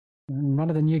one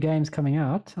of the new games coming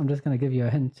out, I'm just going to give you a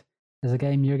hint. There's a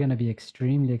game you're going to be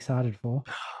extremely excited for.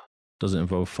 Does it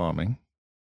involve farming?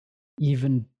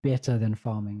 Even better than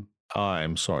farming.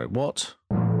 I'm sorry, what?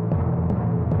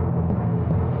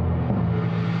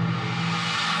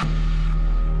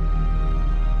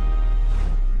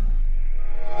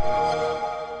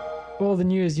 All the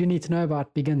news you need to know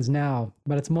about begins now,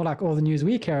 but it's more like all the news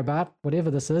we care about,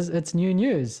 whatever this is, it's new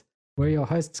news. We're your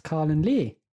hosts, Carl and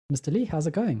Lee. Mr. Lee, how's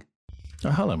it going? Oh,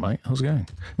 hello, mate. How's it going?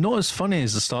 Not as funny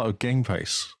as the start of Game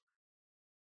Face.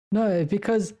 No,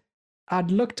 because I'd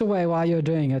looked away while you were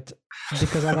doing it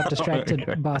because I got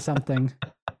distracted by something.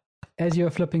 As you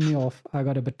were flipping me off, I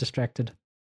got a bit distracted.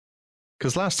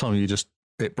 Because last time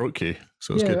it broke you,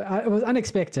 so it was good. It was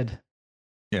unexpected.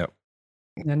 Yeah.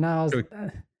 And now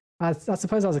I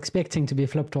suppose I was expecting to be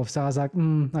flipped off, so I was like,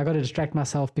 I got to distract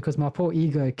myself because my poor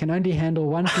ego can only handle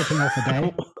one flipping off a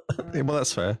day. Yeah, well,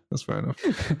 that's fair. That's fair enough.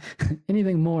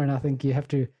 Anything more, and I think you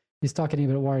start getting a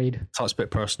bit worried. That's a bit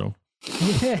personal.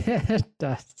 Yeah, it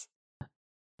does.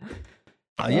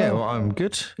 Yeah, well, I'm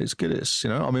good. It's good. It's,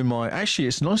 actually,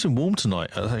 it's nice and warm tonight.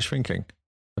 I was actually thinking.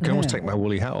 I can almost take my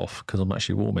woolly hat off because I'm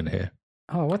actually warm in here.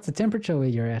 Oh, what's the temperature where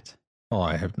you're at? Oh,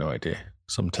 I have no idea.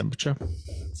 Some temperature.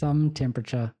 Some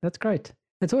temperature. That's great.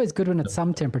 It's always good when it's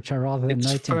some temperature rather than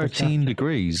no temperature. 13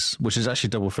 degrees, which is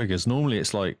actually double figures. Normally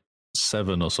it's like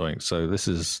 7 or something. So this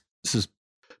is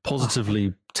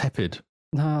positively tepid.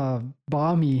 Oh,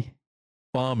 balmy.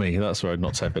 Balmy, that's right,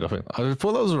 not tepid. I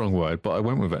thought that was the wrong word, but I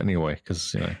went with it anyway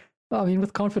because, I mean,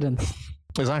 with confidence.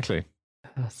 Exactly.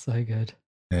 Oh, so good.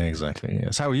 Yeah, exactly.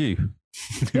 Yes. How are you?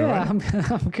 Yeah,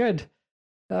 right? I'm good.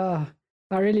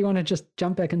 I really want to just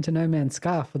jump back into No Man's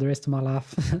Sky for the rest of my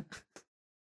life.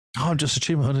 Just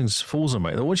achievement hunting Forza,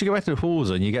 mate. Once you go back to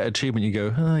Forza and you get an achievement, you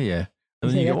go, oh, yeah.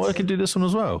 And then you go, I can do this one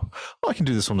as well. Oh, I can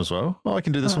do this one as well. Oh, I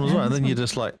can do this one as well. And then you're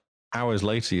just like, hours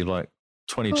later, you're like,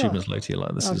 20 achievements later, you're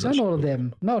like, this is... I've done all of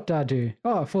them. Not what I do.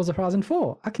 Oh, Forza Horizon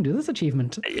 4. I can do this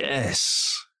achievement.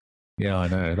 Yes. Yeah, I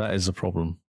know. That is a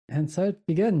problem. And so it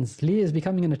begins. Lee is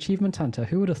becoming an achievement hunter.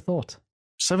 Who would have thought?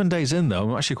 7 days in, though.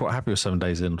 I'm actually quite happy with 7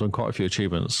 days in. I've done quite a few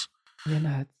achievements. Yeah,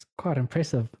 no, it's quite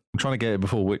impressive. I'm trying to get it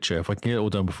before Witcher. If I can get it all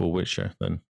done before Witcher,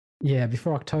 then... Yeah,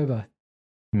 before October.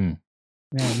 Man,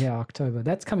 yeah, October.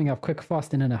 That's coming up quick,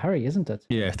 fast, and in a hurry, isn't it?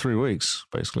 Yeah, 3 weeks,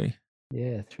 basically.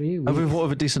 Yeah, 3 weeks. Have we thought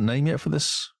of a decent name yet for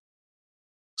this?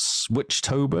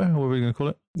 Witchtober? What are we going to call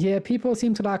it? Yeah, people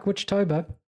seem to like Witchtober.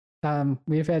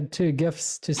 We've had 2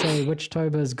 gifts to say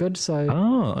Witchtober is good, so...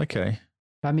 Oh, okay.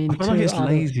 I mean, I feel like it's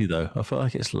lazy, though. I feel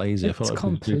like it's lazy. I feel like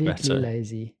completely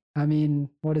lazy. I mean,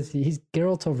 what is he? He's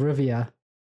Geralt of Rivia.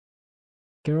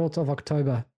 Geralt of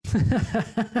October.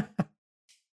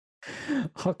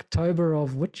 October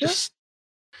of Witcher?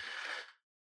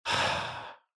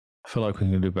 I feel like we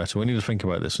can do better. We need to think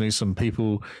about this. We need some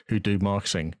people who do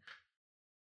marketing.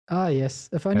 Ah, yes.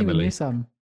 If only we knew some.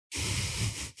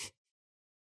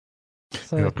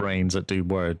 Who have brains that do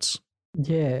words.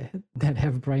 Yeah, that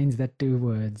have brains that do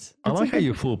words. I like how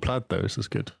you're full plaid, though. This is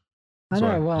good. I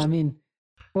know. Well, I mean,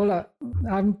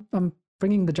 I'm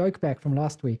bringing the joke back from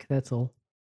last week. That's all.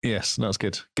 Yes, that's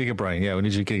good. Giga brain. Yeah, we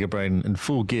need your giga brain in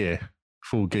full gear.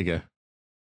 Full giga.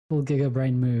 Full giga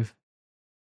brain move.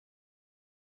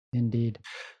 Indeed.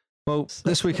 Well,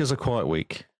 this week is a quiet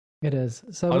week. It is.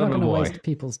 So we're not going to waste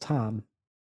people's time.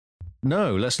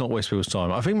 No, let's not waste people's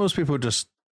time. I think most people are just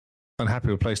unhappy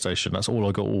with PlayStation. That's all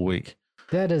I got all week.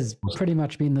 That has pretty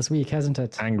much been this week, hasn't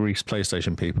it? Angry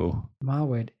PlayStation people. My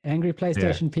word. Angry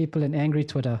PlayStation people and angry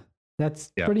Twitter.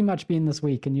 That's pretty much been this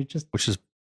week. And you just... Which is...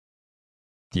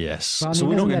 Yes. Well, I mean, so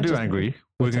we're not going to do angry.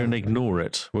 We're going to ignore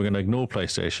it. We're going to ignore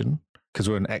PlayStation because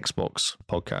we're an Xbox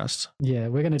podcast. Yeah,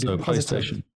 we're going to do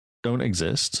PlayStation don't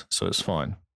exist, so it's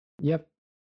fine. Yep.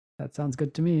 That sounds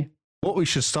good to me. What we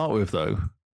should start with, though,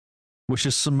 which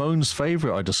is Simone's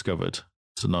favourite I discovered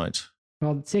tonight.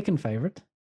 Well, the second favourite.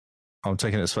 I'm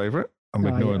taking its favourite. I'm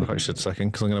ignoring the fact she said second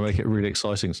because I'm going to make it really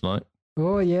exciting tonight.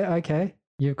 Oh, yeah, okay.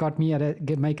 You've got me at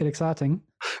it. Make it exciting.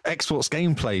 Xbox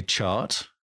gameplay chart.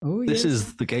 Oh, this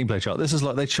is the gameplay chart. This is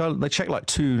like they check like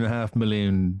 2.5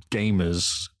 million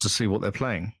gamers to see what they're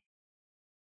playing.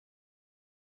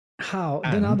 How?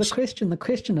 And now the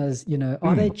question is,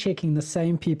 are they checking the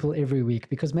same people every week?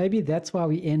 Because maybe that's why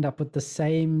we end up with the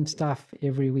same stuff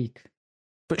every week.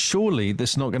 But surely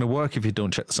this is not going to work if you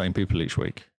don't check the same people each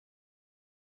week.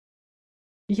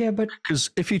 Yeah, but... Because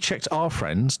if you checked our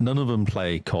friends, none of them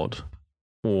play COD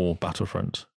or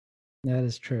Battlefront. That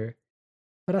is true.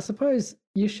 But I suppose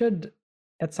you should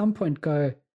at some point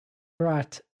go,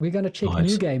 right, we're going to check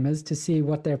new gamers to see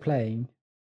what they're playing.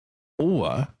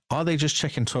 Or are they just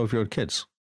checking 12-year-old kids?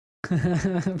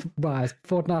 By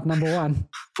Fortnite number 1.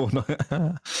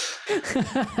 Fortnite.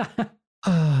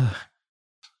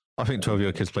 I think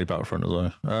 12-year-old kids play Battlefront as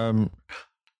well.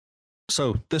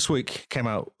 So this week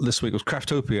was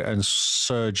Craftopia and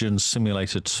Surgeon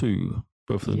Simulator 2.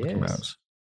 Both of them came out.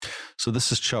 So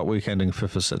this is chart week ending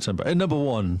 5th of September. And number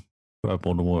 1, we have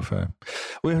Modern Warfare.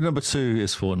 We have number 2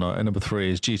 is Fortnite, and number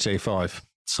 3 is GTA 5.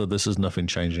 So this is nothing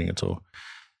changing at all.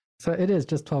 So it is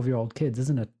just 12-year-old kids,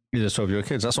 isn't it? It is 12-year-old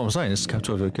kids. That's what I'm saying. It's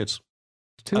 12-year-old kids.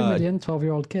 2 million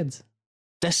 12-year-old kids.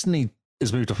 Destiny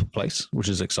has moved off a place, which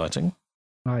is exciting.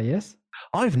 Oh, yes.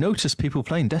 I've noticed people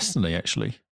playing Destiny,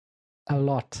 actually. A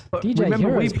lot. But DJ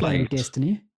Hero is playing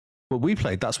Destiny. Well, we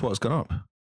played. That's what's gone up.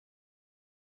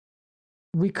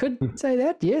 We could say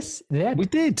that, yes. That we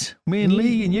did. Me and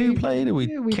Lee and you played it. We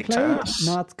kicked played. ass.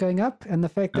 Now it's going up, and the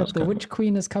fact that the Witch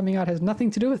Queen is coming out has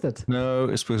nothing to do with it. No,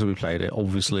 it's because we played it,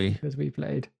 obviously. Because we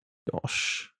played.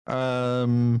 Gosh.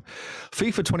 FIFA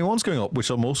 21's going up, which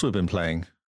I've also been playing.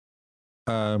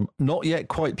 Not yet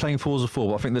quite playing Forza 4,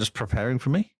 but I think they're just preparing for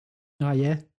me. Oh,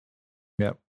 yeah?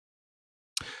 Yep.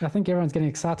 I think everyone's getting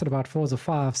excited about Forza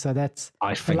 5, so that's...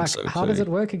 I think so, how does it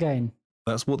work again?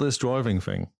 That's what this driving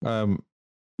thing.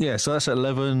 Yeah, so that's at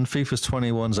 11. FIFA's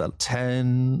 21's at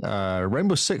 10.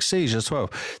 Rainbow Six Siege is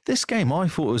 12. This game, I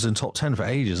thought it was in top 10 for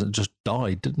ages. It just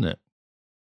died, didn't it?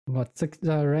 What,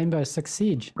 Rainbow Six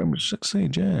Siege? Rainbow Six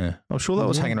Siege, yeah. I'm sure that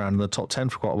was hanging around in the top 10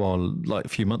 for quite a while, like a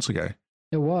few months ago.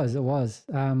 It was.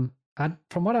 From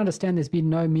what I understand, there's been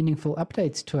no meaningful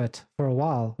updates to it for a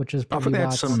while, which is probably I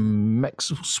think they had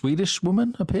some Swedish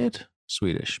woman appeared.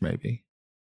 Swedish, maybe.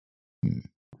 I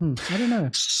don't know.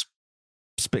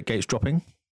 Spitgates dropping.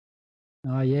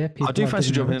 Oh, yeah. I do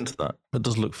fancy jumping into that. It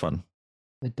does look fun.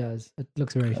 It does. It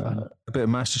looks very fun. A bit of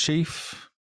Master Chief.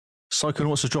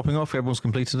 Psychonauts is dropping off. Everyone's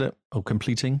completed it. Or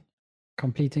completing.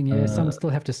 Completing, yeah. Some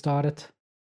still have to start it.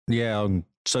 Yeah, I'm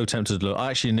so tempted to look. I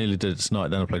actually nearly did it tonight.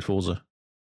 Then I played Forza.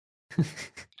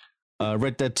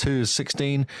 Red Dead 2 is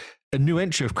 16. A new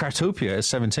entry of Craftopia is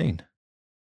 17.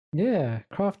 Yeah,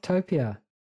 Craftopia.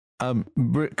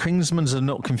 Kingsman's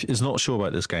is not sure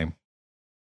about this game.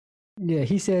 Yeah,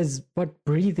 he says, but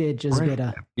Breathe Edge is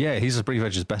better. Yeah, he says Breathe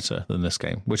Edge is better than this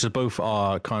game, which is both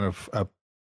are kind of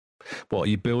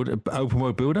you build an open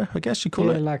world builder, I guess you call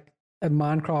it. Like a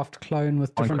Minecraft clone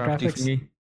with different graphics. Thingy.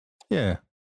 Yeah.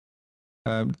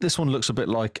 This one looks a bit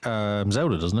like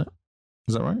Zelda, doesn't it?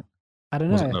 Is that right? I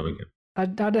don't know. I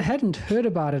hadn't heard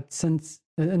about it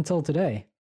until today.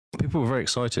 People were very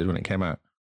excited when it came out.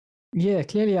 Yeah,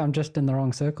 clearly I'm just in the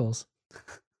wrong circles.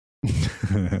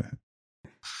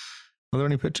 Are there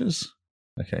any pictures?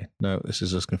 Okay, no, this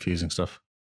is just confusing stuff.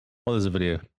 Oh, there's a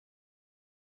video.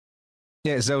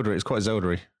 Yeah, it's Zelda. It's quite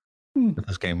Zelda-y. If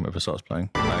this game ever starts playing.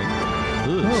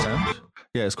 Sound.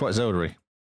 Yeah, it's quite Zelda-y.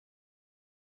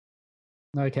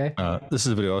 Okay. This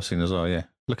is a video I've seen as well, yeah.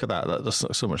 Look at that. That's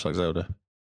so much like Zelda.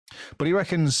 But he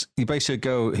reckons you basically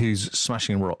go who's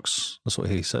smashing rocks. That's what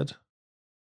he said.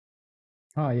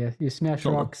 Oh, yeah. You smash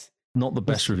rocks. Not the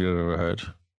best review I've ever heard.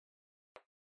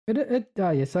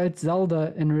 Yeah, so it's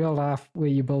Zelda in real life where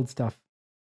you build stuff.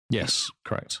 Yes,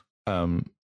 correct.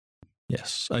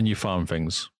 Yes, and you farm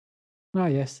things. Oh,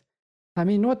 yes. I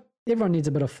mean, everyone needs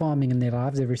a bit of farming in their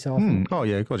lives every so often. Oh,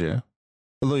 yeah, God, yeah.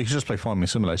 Although you can just play Farming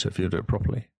Simulator if you do it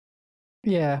properly.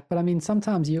 Yeah, but I mean,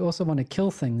 sometimes you also want to kill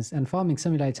things, and Farming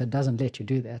Simulator doesn't let you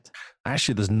do that.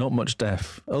 Actually, there's not much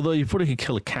death. Although you probably could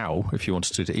kill a cow if you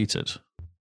wanted to eat it.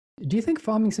 Do you think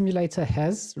Farming Simulator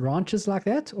has ranches like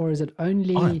that, or is it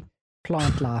only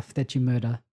plant life that you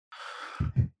murder?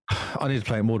 I need to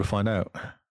play it more to find out.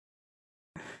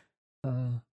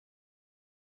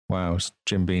 Wow, it's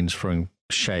Jim Bean's throwing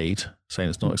shade, saying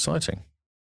it's not exciting.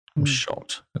 I'm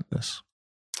shocked at this.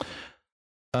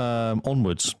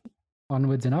 Onwards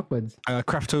and upwards.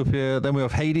 Craftopia. Then we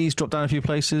have Hades, dropped down a few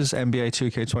places. NBA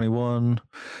 2K21.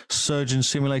 Surgeon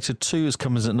Simulator 2 is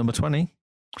coming in at number 20,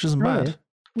 which isn't bad.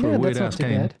 For a weird ass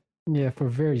game. Bad. Yeah, for a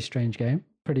very strange game.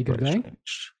 Pretty good game.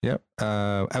 Strange. Yep.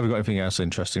 Have we got anything else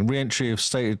interesting? Re-entry of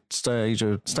State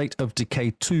of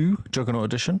Decay 2 Juggernaut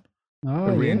Edition. Oh,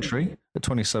 a re-entry at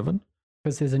 27.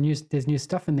 Because there's new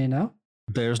stuff in there now.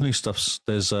 There's new stuff.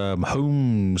 There's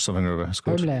Home something or other. It's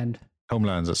called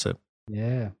Homelands. That's it.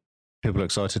 Yeah. People are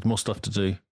excited. More stuff to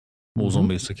do. More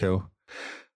zombies to kill.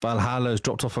 Valhalla has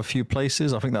dropped off a few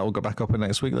places. I think that will go back up in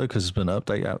next week though, because there's been an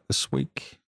update out this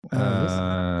week.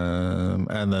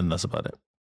 And then that's about it.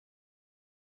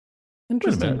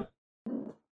 Interesting.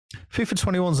 FIFA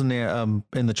 21's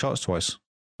in the charts twice.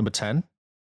 Number 10.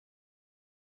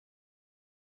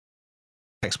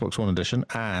 Xbox One Edition,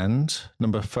 and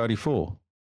number 34.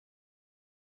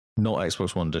 Not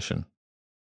Xbox One Edition.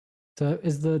 So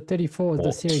is the 34 the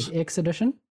What? Series X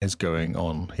edition? Is going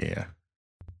on here?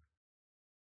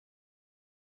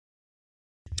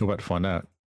 We're about to find out.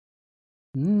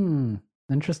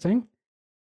 Interesting. Do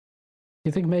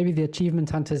you think maybe the achievement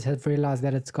hunters have realized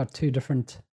that it's got 2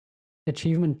 different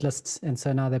achievement lists, and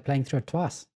so now they're playing through it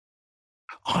twice?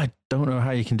 I don't know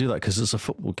how you can do that because it's a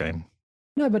football game.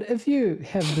 No, but if you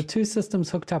have the 2 systems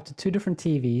hooked up to 2 different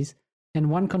TVs and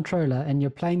 1 controller, and you're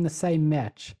playing the same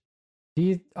match,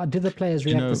 do the players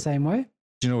react the same way?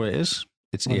 Do you know what it is?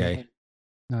 It's EA.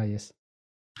 Oh, yes.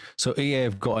 So EA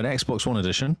have got an Xbox One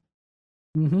edition.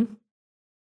 Mm-hmm.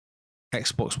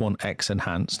 Xbox One X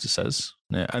Enhanced, it says.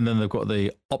 Yeah, and then they've got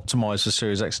the optimized for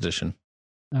Series X edition.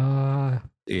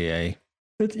 EA.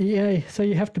 It's EA, so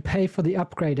you have to pay for the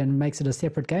upgrade and it makes it a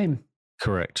separate game.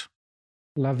 Correct.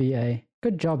 Love EA.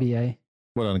 Good job, EA.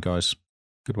 Well done, guys.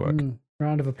 Good work.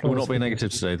 Round of applause. We'll not be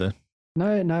negative today, though.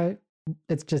 No.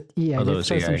 It's just EA. Let's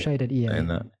throw some shade at EA.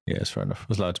 Yeah, it's fair enough. It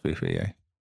was allowed to be for EA.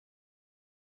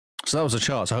 So that was the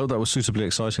charts. I hope that was suitably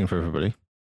exciting for everybody.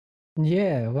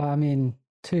 Yeah, well, I mean,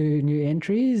 2 new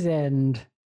entries and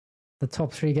the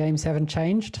top 3 games haven't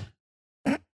changed.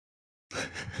 I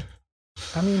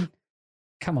mean,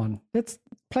 come on, let's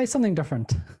play something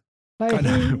different. Like, I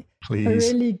know, please. A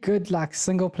really good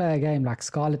single player game like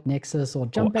Scarlet Nexus or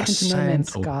jump back into No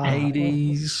Man's Sky.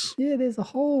 Hades. Yeah, there's a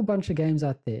whole bunch of games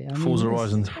out there. Forza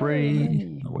Horizon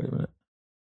 3. Oh, wait a minute.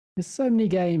 There's so many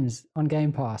games on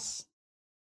Game Pass.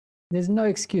 There's no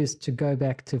excuse to go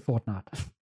back to Fortnite.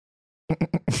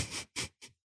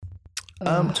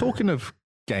 Talking of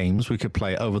games we could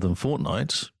play other than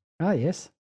Fortnite. Oh,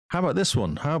 yes. How about this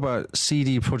one? How about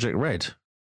CD Projekt Red?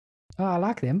 Oh, I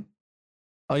like them.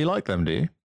 Oh, you like them, do you?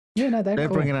 Yeah, no, they're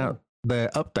cool. Bringing out their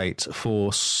update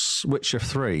for Witcher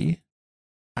 3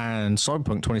 and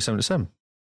Cyberpunk 2077.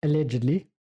 Allegedly.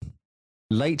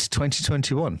 Late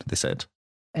 2021, they said.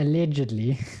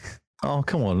 Allegedly. Oh,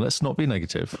 come on. Let's not be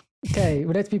negative. Okay,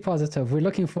 well, let's be positive. We're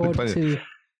looking forward to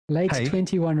late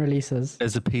 21 releases.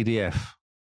 There's a PDF.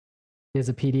 There's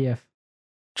a PDF.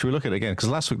 Should we look at it again? Because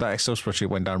last week that Excel spreadsheet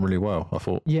went down really well, I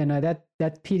thought. Yeah, no, that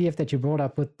PDF that you brought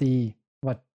up with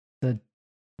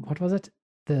what was it?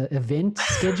 The event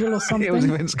schedule or something? It was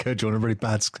an event schedule on a really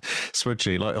bad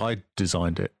spreadsheet. Like, I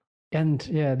designed it. And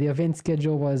yeah, the event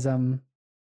schedule was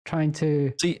trying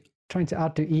to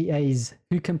outdo EA's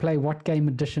who can play what game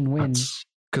edition when.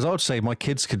 Because I would say my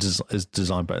kids could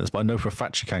design better, but I know for a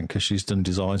fact she can because she's done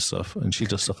design stuff and she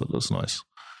does stuff that looks nice.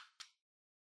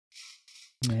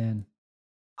 Man.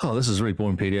 Oh, this is a really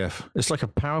boring PDF. It's like a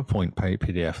PowerPoint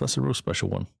PDF. That's a real special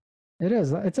one. It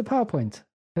is. It's a PowerPoint.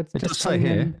 It does say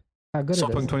here, how good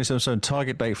Cyberpunk 2077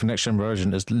 target date for next gen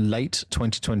version is late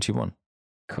 2021.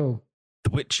 Cool. The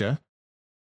Witcher.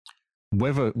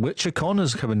 WitcherCon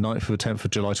is coming 9th to 10th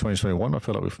of July 2021. I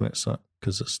feel like we've missed that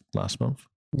because it's last month.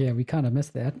 Yeah, we kind of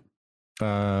missed that.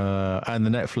 And the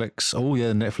Netflix. Oh, yeah,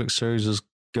 the Netflix series is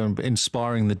going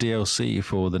inspiring the DLC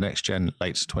for the next gen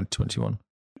late 2021.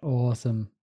 Awesome.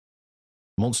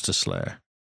 Monster Slayer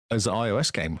as an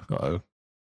iOS game. Uh-oh.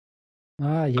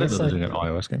 Ah, yes. I didn't know they're doing an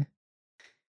iOS game.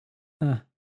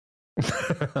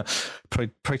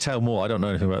 Pray tell more. I don't know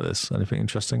anything about this. Anything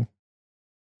interesting?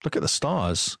 Look at the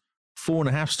stars.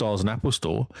 4.5 stars in Apple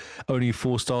Store. Only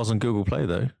 4 stars on Google Play,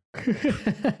 though.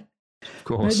 Of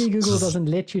course. Maybe Google doesn't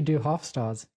let you do half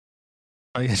stars.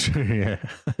 Oh, yeah, true, yeah.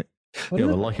 You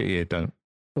either like it or you don't.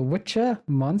 The Witcher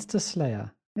Monster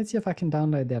Slayer. Let's see if I can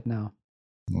download that now.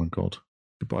 Oh, my God.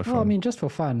 Goodbye, phone. Oh, I mean, just for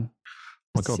fun. Oh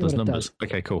my God, there's numbers.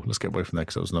 Okay, cool. Let's get away from there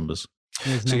because those numbers.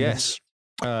 Yes,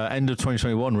 end of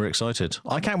 2021, we're excited.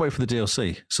 I can't wait for the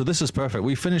DLC. So this is perfect.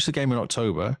 We finished the game in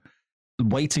October,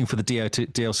 waiting for the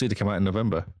DLC to come out in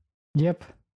November. Yep.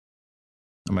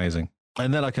 Amazing.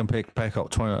 And then I can pick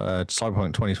up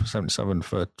Cyberpunk 2077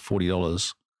 for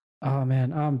 $40. Oh,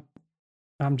 man.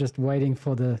 I'm just waiting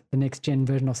for the next gen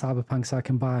version of Cyberpunk so I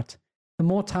can buy it. The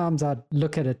more times I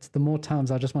look at it, the more times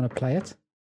I just want to play it.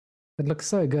 It looks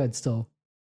so good still.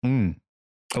 It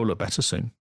will look better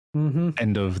soon. Mm-hmm.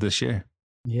 End of this year.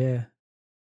 Yeah.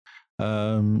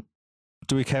 Do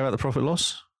we care about the profit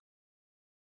loss?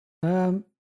 They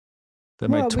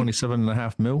made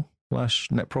 27.5 mil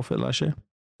net profit last year.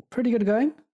 Pretty good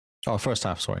going. Oh, first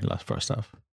half.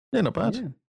 Yeah, not bad. Yeah,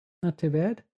 not too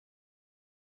bad.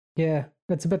 Yeah,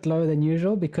 it's a bit lower than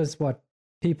usual because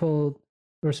people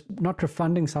were not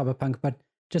refunding Cyberpunk, but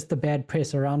just the bad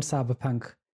press around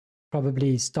Cyberpunk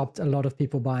probably stopped a lot of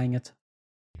people buying it.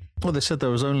 Well, they said there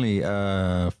was only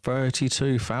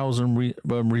 32,000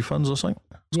 refunds or something.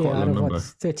 It's yeah, quite a out low of number.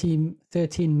 13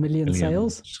 million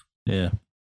sales. Yeah.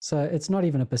 So it's not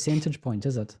even a percentage point,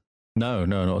 is it? No,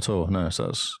 not at all. No, so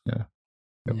that's, yeah.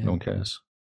 Yep, Yeah. no one cares.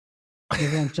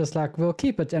 Everyone's just like, we'll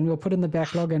keep it and we'll put it in the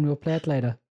backlog and we'll play it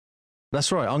later. That's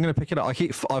right. I'm going to pick it up.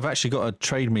 I've actually got a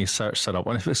Trade Me search set up.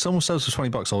 And if someone sells for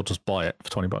 $20, I'll just buy it for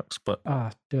 $20. But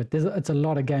Dude, it's a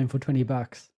lot of game for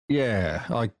 $20. yeah,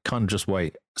 I kind of just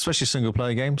wait, especially single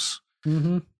player games.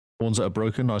 Mm-hmm. Ones that are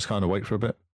broken, I just kind of wait for a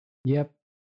bit. Yep.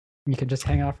 You can just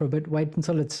hang out for a bit, wait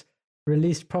until it's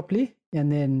released properly,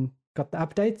 and then got the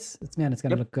updates. It's going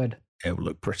to look good. It will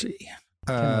look pretty.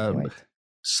 Cannot wait.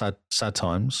 Sad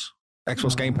times.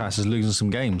 Xbox Game Pass is losing some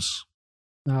games.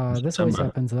 This always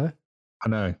happens though. I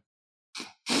know.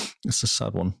 It's a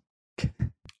sad one.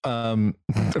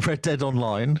 Red Dead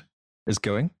Online is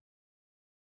going.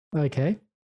 Okay.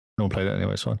 No one played it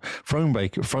anyway, it's fine.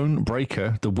 Phone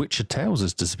Breaker, The Witcher Tales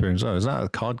is disappearing as well. Is that a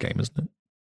card game, isn't it?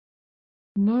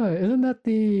 No, isn't that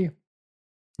the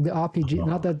RPG?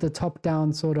 Not that the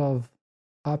top-down sort of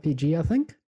RPG, I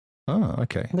think. Oh,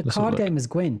 okay. The card game is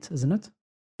Gwent, isn't it?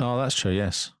 Oh, that's true,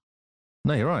 yes.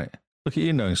 No, you're right. Look at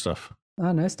you knowing stuff.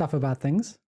 I know stuff about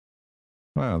things.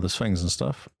 Wow, there's things and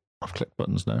stuff. I've clicked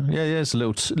buttons now. Yeah, it's a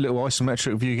little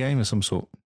isometric view game of some sort.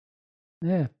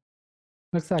 Yeah.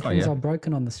 Looks like things are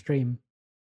broken on the stream.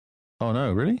 Oh,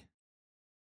 no, really?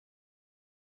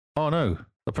 Oh, no.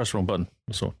 I pressed the wrong button.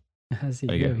 That's all.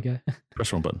 There we go. Press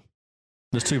the wrong button.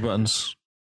 There's two buttons.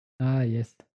 Ah,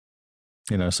 yes.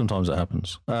 You know, sometimes it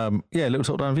happens. Little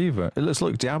top-down view. It looks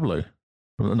like Diablo.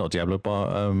 Well, not Diablo,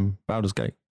 but Baldur's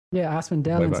Gate. Yeah, Icewind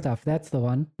Dale and stuff. That's the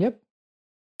one. Yep.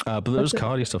 But there's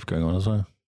cardio stuff going on as well.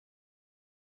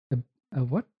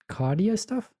 What? Cardio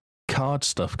stuff? Card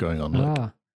stuff going on.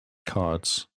 Look.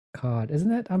 Cards. Card. Isn't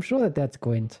that? I'm sure that's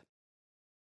Gwent.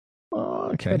 Oh,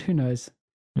 okay. But who knows?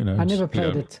 Who knows? I never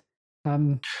played it.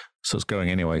 So it's going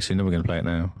anyway, so you're never going to play it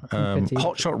now.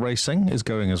 Hot Shot Racing is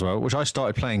going as well, which I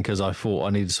started playing because I thought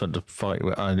I needed something to fight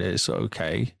with, and it's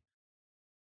okay.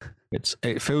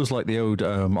 It feels like the old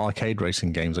arcade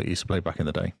racing games that you used to play back in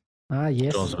the day. Ah,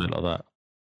 yes. It's a bit like that.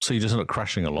 So you just end up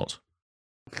crashing a lot.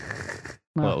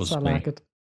 Nice, I like it.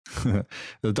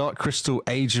 The Dark Crystal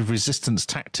Age of Resistance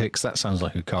Tactics, that sounds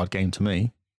like a card game to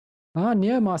me.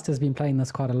 Neomaster's been playing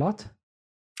this quite a lot.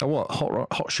 Oh, what?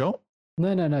 Hot Shot?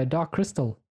 No, Dark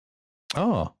Crystal.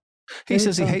 Oh. He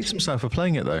says he hates himself for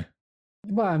playing it, though.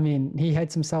 Well, I mean, he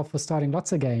hates himself for starting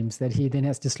lots of games that he then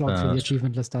has to slog through the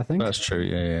achievement list, I think. That's true,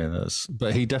 yeah.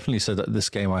 But he definitely said that this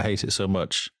game, I hate it so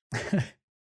much.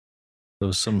 There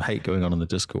was some hate going on in the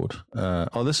Discord.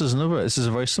 This is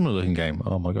a very similar looking game.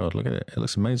 Oh my God, look at it. It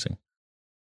looks amazing.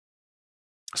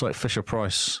 It's like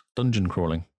Fisher-Price dungeon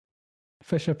crawling.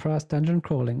 Fisher-Price dungeon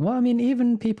crawling. Well, I mean,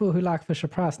 even people who like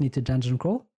Fisher-Price need to dungeon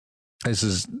crawl. This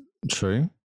is true.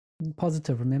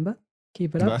 Positive, remember?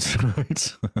 Keep it up. That's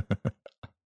right.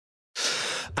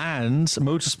 And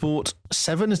Motorsport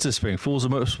 7 is disappearing. Forza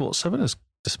Motorsport 7 is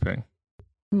disappearing.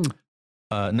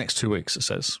 Next 2 weeks, it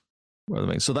says.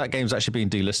 So that game's actually being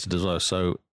delisted as well.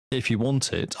 So if you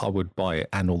want it, I would buy it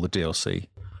and all the DLC.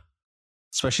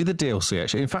 Especially the DLC,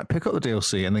 actually. In fact, pick up the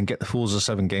DLC and then get the Forza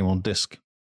 7 game on disc.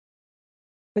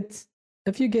 It's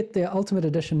if you get the Ultimate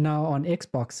Edition now on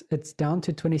Xbox, it's down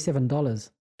to $27.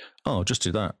 Oh, just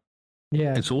do that.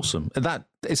 Yeah. It's awesome.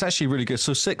 It's actually really good.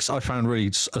 So 6 I found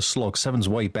really a slog. 7's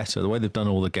way better. The way they've done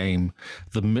all the game.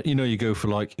 You go for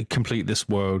like complete this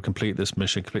world, complete this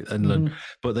mission,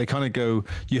 but they kind of go,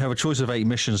 you have a choice of 8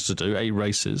 missions to do, 8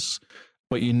 races,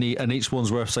 but and each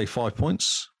one's worth say 5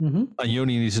 points. And you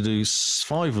only need to do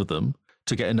 5 of them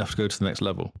to get enough to go to the next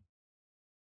level.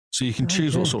 So you can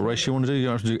choose what sort of race you want to do. You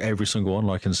don't have to do every single one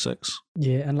like in 6.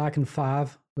 Yeah, and like in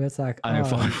 5, where it's like, I know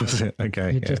 5 was it.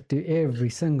 Okay. You just do every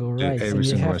single race.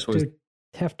 You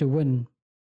have to win.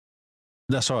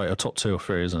 That's right, a top 2 or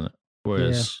 3, isn't it?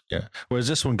 Whereas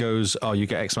this one goes, you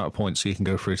get X amount of points, so you can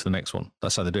go through to the next one.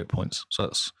 That's how they do it, points. So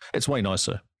it's way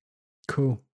nicer.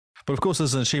 Cool. But of course,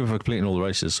 there's an achievement for completing all the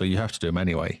races, so you have to do them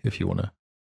anyway if you want to.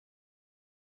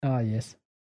 Ah, yes.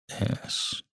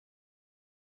 Yes.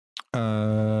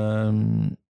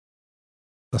 That's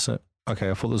it. Okay,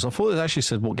 I thought it actually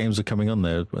said what games are coming on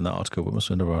there in that article, but it must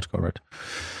have been another article I read.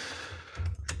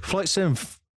 Flight Sim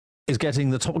is getting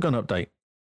the Top Gun update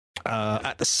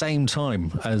at the same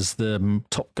time as the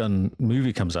Top Gun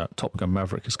movie comes out. Top Gun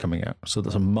Maverick is coming out, so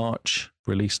there's a March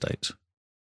release date.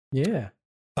 Yeah.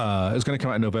 It was going to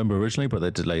come out in November originally, but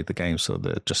they delayed the game, so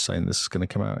they're just saying this is going to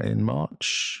come out in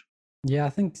March. Yeah,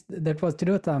 I think that was to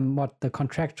do with the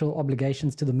contractual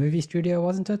obligations to the movie studio,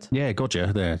 wasn't it? Yeah,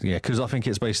 gotcha. There, yeah, because I think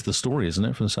it's based on the story, isn't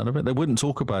it? From the sound of it, they wouldn't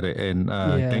talk about it in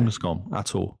Gamescom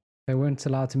at all. They weren't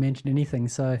allowed to mention anything,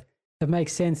 so it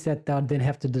makes sense that they'd then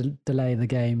have to delay the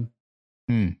game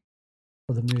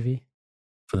for the movie.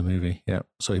 For the movie, yeah.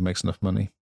 So he makes enough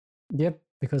money. Yep.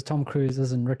 because Tom Cruise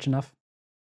isn't rich enough.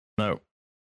 No.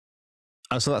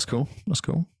 So that's cool. That's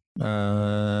cool.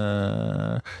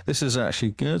 This is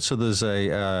actually good. So there's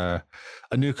a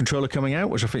new controller coming out,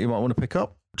 which I think you might want to pick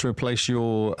up to replace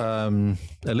your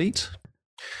Elite.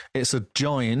 It's a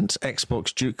giant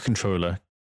Xbox Duke controller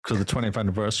for the 20th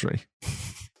anniversary.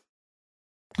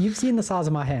 You've seen the size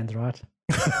of my hands, right?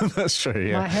 That's true,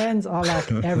 yeah. My hands are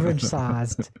like average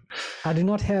sized. I do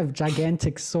not have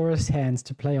gigantic Saurus hands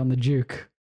to play on the Duke.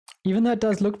 Even though it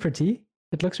does look pretty,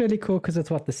 it looks really cool because it's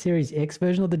the Series X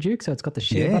version of the Duke, so it's got the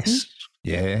share button.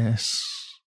 Yes.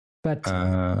 But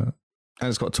and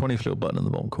it's got a 20th little button in the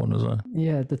bottom corner as well.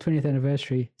 Yeah, the 20th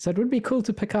anniversary. So it would be cool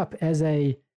to pick up as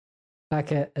a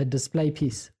display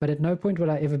piece, but at no point would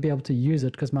I ever be able to use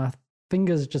it because my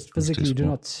fingers just physically do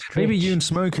not stretch. Maybe you and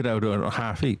Smoke could out a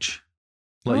half each.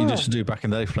 Like you used to do back in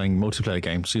the day playing multiplayer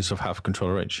games, you used to have half a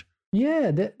controller each.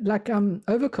 Yeah,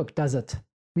 Overcooked does it.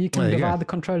 Where you can divide the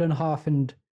controller in half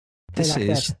and play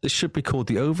this should be called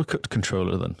the Overcooked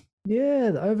controller then.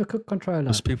 Yeah, the Overcooked controller.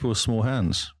 Because people with small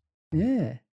hands.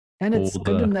 Yeah. And it's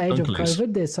good in the age of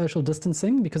COVID. There's social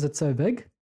distancing because it's so big.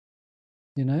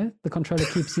 You know, the controller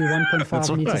keeps you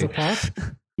 1.5 meters apart.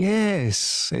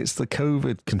 Yes, it's the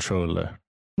COVID controller.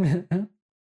 The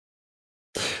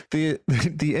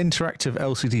interactive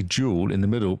LCD Dual in the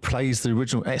middle plays the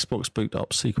original Xbox boot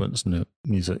up sequence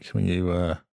music when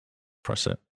you press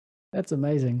it. That's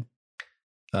amazing.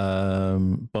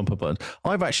 Bumper button.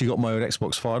 I've actually got my own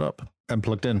Xbox fired up and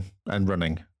plugged in and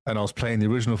running, and I was playing the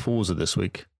original Forza this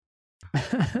week.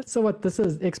 So what? This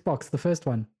is Xbox, the first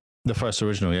one. The first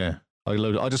original, yeah. I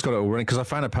just got it all running because I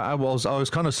found I was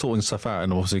kind of sorting stuff out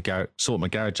and obviously sorting my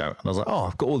garage out, and I was like,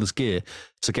 I've got all this gear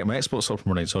to get my Xbox up and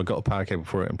running, so I got a power cable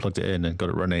for it and plugged it in and got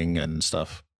it running and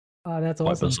stuff. Oh, that's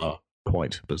awesome!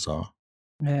 Quite bizarre.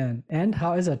 Man, and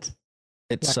how is it?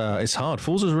 It's hard.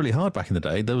 Forza was really hard back in the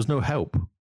day. There was no help.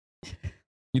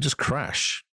 You just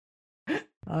crash.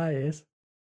 Yes.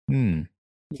 You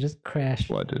just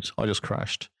crash. Well, I just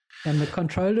crashed. And the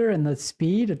controller and the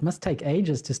speed, it must take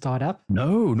ages to start up.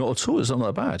 No, not at all. It's not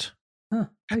that bad. Huh,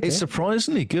 okay. It's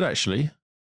surprisingly good, actually.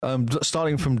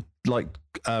 Starting from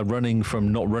running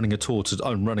from not running at all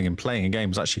to running and playing a game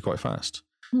is actually quite fast.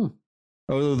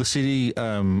 Although the CD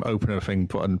opener thing,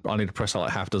 I need to press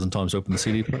like half a dozen times to open the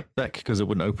CD deck because it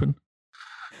wouldn't open.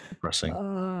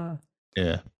 Pressing.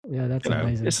 Yeah, that's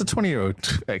amazing. It's a 20-year-old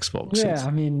Xbox. Yeah,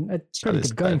 I mean, it's pretty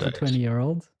good going for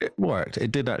 20-year-olds. It worked.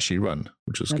 It did actually run,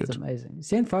 which was good. That's amazing.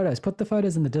 Send photos. Put the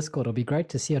photos in the Discord. It'll be great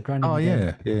to see it running. Oh,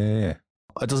 yeah. It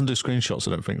doesn't do screenshots,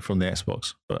 I don't think, from the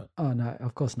Xbox. But oh, no,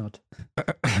 of course not.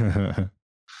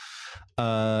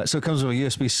 So it comes with a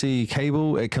USB-C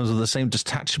cable. It comes with the same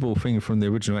detachable thing from the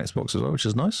original Xbox as well, which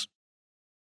is nice.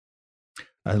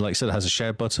 And like I said, it has a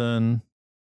share button.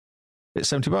 It's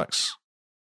 $70.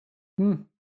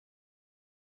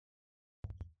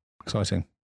 Exciting.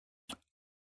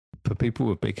 For people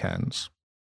with big hands.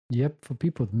 Yep, for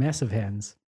people with massive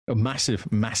hands.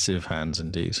 Massive, massive hands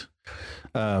indeed.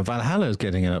 Valhalla is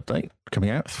getting an update coming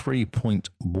out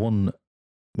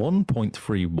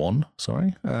 1.31,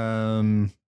 sorry.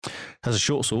 Has a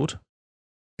short sword.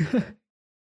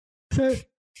 So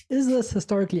is this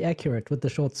historically accurate with the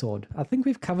short sword? I think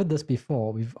we've covered this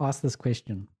before. We've asked this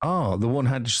question. Oh, the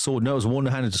one-handed sword. No, it was a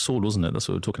one-handed sword, wasn't it? That's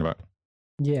what we're talking about.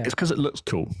 Yeah. It's because it looks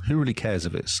cool. Who really cares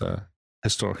if it's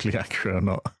historically accurate or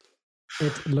not?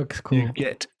 It looks cool. You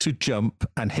get to jump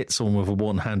and hit someone with a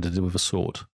one-handed with a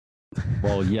sword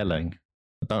while yelling.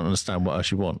 I don't understand what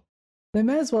else you want. They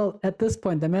may as well, at this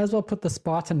point, put the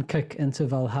Spartan kick into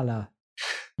Valhalla,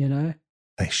 you know?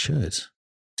 They should.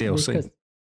 DLC.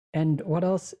 And what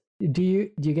else? Do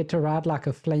you get to ride like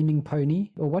a flaming pony?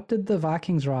 Or what did the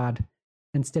Vikings ride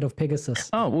instead of Pegasus?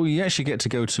 Oh, well, you actually get to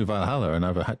go to Valhalla and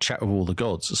have a chat with all the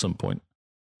gods at some point.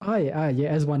 Oh, yeah,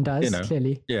 as one does,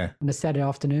 clearly. Yeah. On a Saturday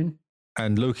afternoon.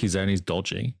 And Loki's there and he's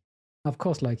dodgy. Of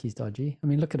course Loki's dodgy. I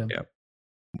mean, look at him. Yeah.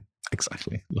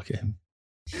 Exactly. Look at him.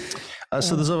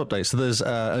 So there's other updates. So there's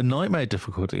a nightmare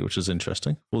difficulty, which is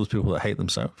interesting. All those people that hate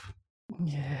themselves.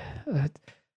 Yeah.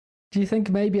 Do you think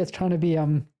maybe it's trying to be,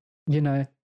 a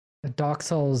Dark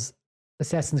Souls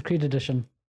Assassin's Creed edition?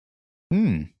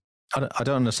 I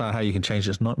don't understand how you can change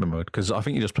this nightmare mode, because I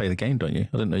think you just play the game, don't you?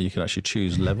 I didn't know you could actually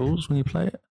choose levels when you play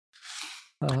it.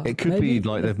 It could be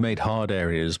like they've made hard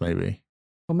areas, maybe.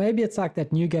 Or maybe it's like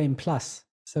that New Game Plus.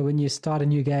 So when you start a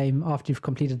new game after you've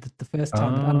completed it the first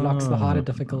time, it unlocks the harder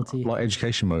difficulty. Like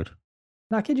education mode.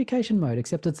 Like education mode,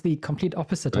 except it's the complete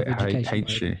opposite of education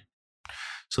mode. You.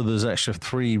 So there's extra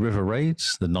 3 river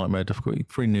raids, the nightmare difficulty,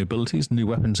 3 new abilities, new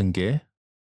weapons and gear.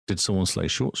 Did someone slay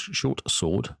short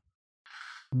sword?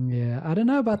 Yeah, I don't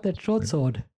know about that short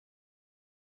sword.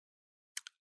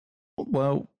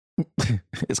 Well,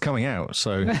 it's coming out,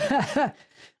 so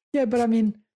Yeah, but I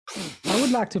mean, I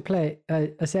would like to play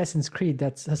Assassin's Creed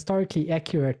that's historically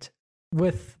accurate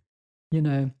with,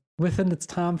 within its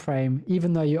time frame,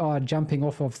 even though you are jumping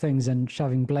off of things and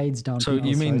shoving blades down. So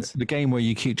you mean the game where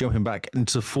you keep jumping back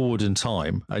into forward in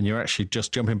time, and you're actually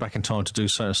just jumping back in time to do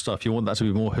certain stuff? You want that to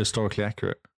be more historically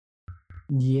accurate?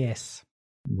 Yes.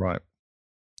 Right.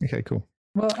 Okay, cool.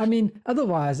 Well, I mean,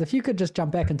 otherwise, if you could just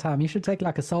jump back in time, you should take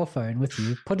like a cell phone with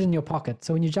you, put it in your pocket.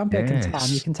 So when you jump back in time,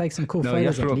 you can take some cool No, you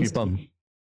have photos to at put it up your least. bum.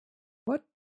 What?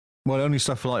 Well, only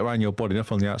stuff like around your body,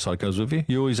 nothing on the outside goes with you.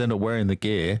 You always end up wearing the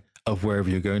gear of wherever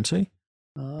you're going to.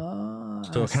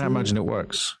 So I can't imagine it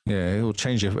works. Yeah, it'll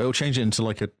change it. It'll change it into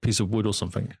like a piece of wood or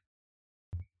something.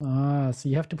 So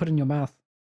you have to put it in your mouth.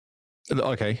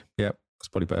 Okay, yeah, that's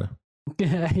probably better.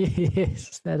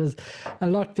 Yes, that is a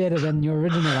lot better than your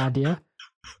original idea.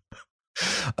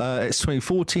 It's between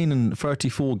 14 and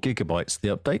 34 gigabytes, the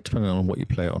update, depending on what you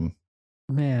play it on.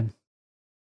 Man.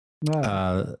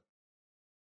 Wow.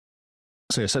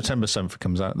 So yeah, September 7th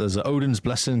comes out. There's Odin's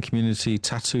Blessing community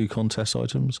tattoo contest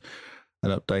items. An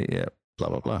update, yeah, blah,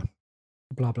 blah, blah.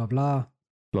 Blah, blah, blah.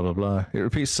 Blah, blah, blah. It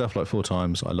repeats itself like 4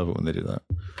 times. I love it when they do that.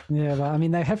 Yeah, but I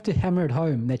mean, they have to hammer it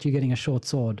home that you're getting a short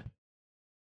sword.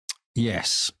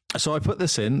 Yes. So I put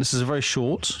this in. This is a very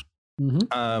short.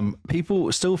 Mm-hmm.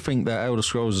 People still think that Elder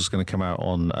Scrolls is going to come out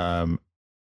on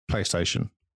PlayStation.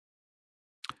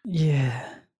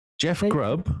 Yeah. Jeff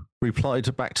Grubb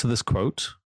replied back to this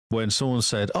quote when someone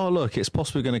said, "Oh, look, it's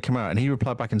possibly going to come out." And he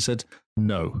replied back and said,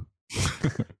 "No."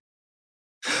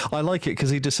 I like it because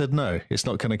he just said, "No, it's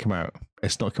not going to come out.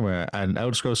 It's not coming out." And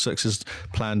Elder Scrolls 6 is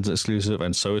planned exclusive,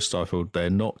 and so is Starfield. They're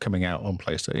not coming out on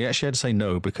PlayStation. He actually had to say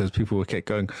no because people were kept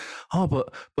going, "Oh,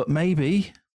 but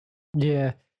maybe."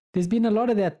 Yeah. There's been a lot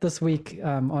of that this week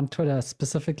on Twitter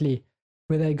specifically,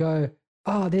 where they go,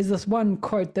 "Oh, there's this one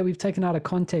quote that we've taken out of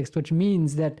context, which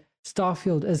means that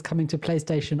Starfield is coming to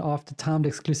PlayStation after timed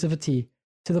exclusivity,"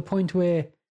 to the point where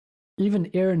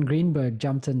even Aaron Greenberg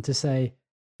jumped in to say,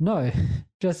 "No,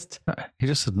 just..." He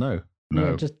just said no.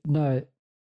 No. Yeah, just no.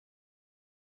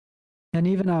 And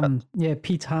even,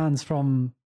 Pete Hines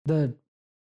from the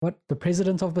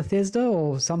president of Bethesda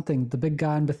or something, the big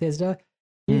guy in Bethesda,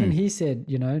 even he said,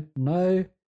 no.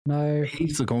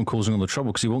 He's the one causing all the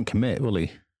trouble because he won't commit, will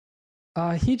he?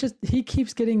 He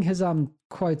keeps getting his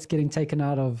quotes getting taken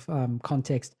out of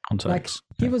context. Like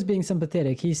he was being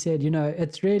sympathetic. He said,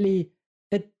 it's really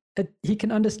he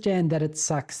can understand that it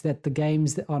sucks that the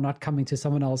games are not coming to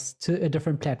someone else, to a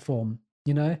different platform.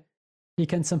 He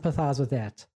can sympathize with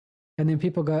that. And then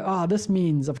people go, "Oh, this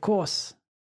means, of course,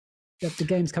 that the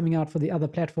game's coming out for the other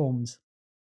platforms."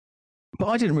 But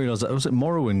I didn't realize that. Was it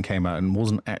Morrowind came out and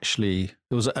wasn't actually,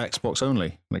 it was at Xbox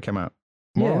only when it came out?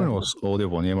 Morrowind or the other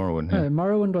one? Yeah, Morrowind. Yeah. No,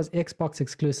 Morrowind was Xbox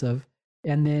exclusive,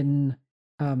 and then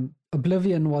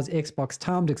Oblivion was Xbox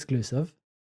timed exclusive.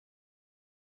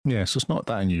 Yeah, so it's not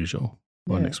that unusual.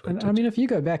 Unexpected. I mean, if you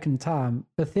go back in time,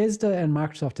 Bethesda and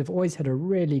Microsoft have always had a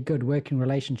really good working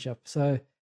relationship, so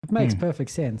it makes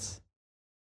perfect sense.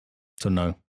 So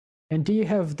no. And do you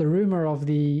have the rumor of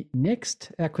the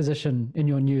next acquisition in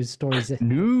your news stories?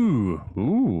 No.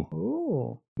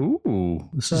 Ooh.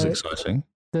 This is exciting.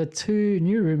 The 2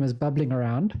 new rumors bubbling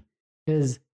around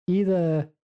is either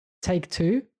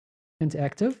Take-Two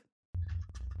Interactive,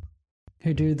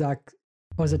 who do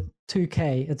was it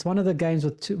 2K? It's one of the games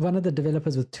with one of the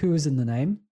developers with 2s in the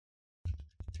name,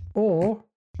 or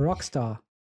Rockstar.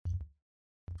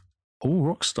 Oh,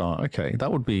 Rockstar. Okay,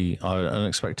 that would be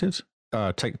unexpected.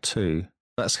 Take-Two.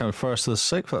 That's kind of 1st to the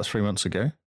 6th. That's 3 months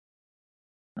ago.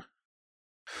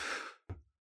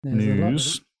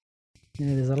 News.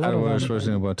 There's a lot of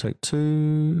supposing about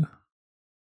Take-Two.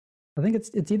 I think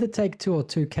it's either Take-Two or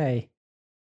 2K.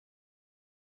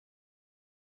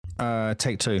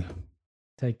 Take-Two.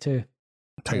 Take-Two.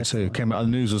 Take-Two. Came out. The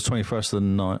news was 21st of the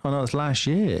 9th. Oh no, it's last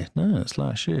year. No, it's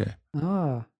last year.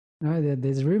 No,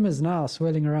 there's rumors now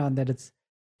swirling around that it's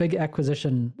big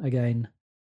acquisition again.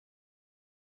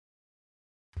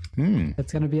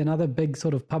 It's going to be another big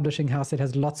sort of publishing house that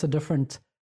has lots of different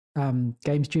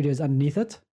game studios underneath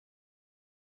it.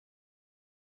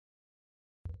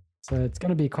 So it's going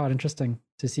to be quite interesting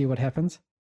to see what happens.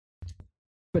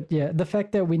 But yeah, the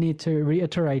fact that we need to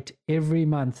reiterate every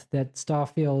month that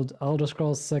Starfield, Elder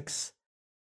Scrolls 6,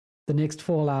 the next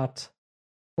Fallout,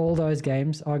 all those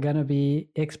games are going to be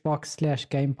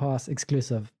Xbox/Game Pass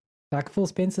exclusive. Like Phil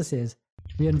Spencer says,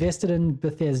 we invested in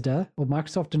Bethesda, or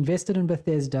Microsoft invested in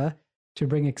Bethesda to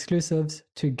bring exclusives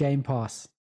to Game Pass.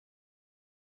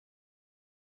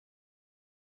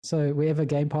 So wherever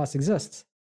Game Pass exists,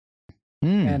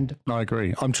 And I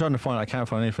agree. I'm trying to find. I can't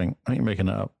find anything. I think you're making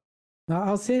it up.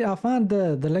 I'll see. I'll find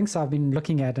the links I've been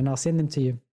looking at, and I'll send them to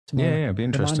you tomorrow. Yeah, it'd be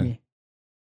interesting.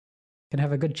 Can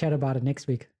have a good chat about it next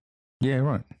week. Yeah,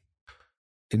 right.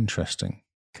 Interesting.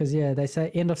 Because they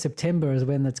say end of September is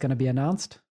when it's going to be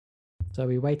announced. So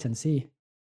we wait and see.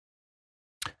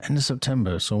 End of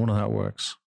September. So I wonder how it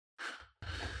works.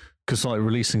 Because like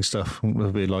releasing stuff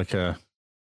will be like a.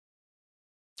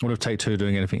 What if Take-Two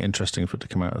doing anything interesting for it to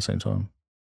come out at the same time?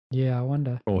 Yeah, I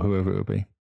wonder. Or whoever it would be.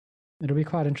 It'll be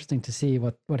quite interesting to see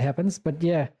what happens. But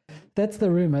yeah, that's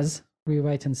the rumors. We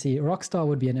wait and see. Rockstar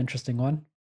would be an interesting one.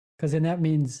 Because then that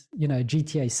means,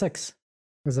 GTA 6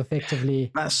 was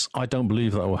effectively... I don't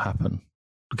believe that will happen.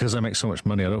 Because they make so much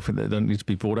money, I don't think they don't need to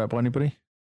be bought out by anybody.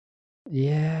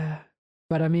 Yeah.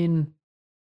 But I mean,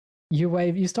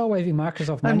 you start waving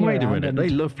Microsoft money and wait a around minute, they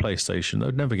love PlayStation.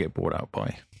 They'd never get bought out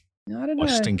by I don't know.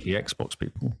 Stinky Xbox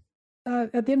people.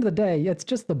 At the end of the day, it's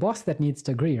just the boss that needs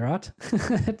to agree, right?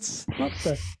 It's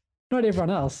not everyone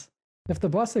else. If the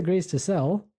boss agrees to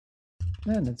sell,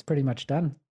 then it's pretty much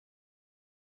done.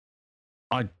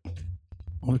 What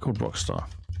are they called? Rockstar.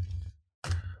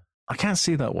 I can't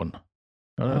see that one.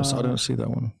 I don't see that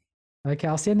one. Okay,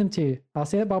 I'll send them to you. I'll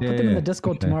put them in the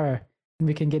Discord tomorrow, and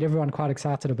we can get everyone quite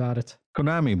excited about it.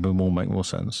 Konami will make more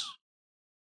sense.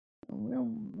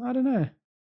 Well, I don't know.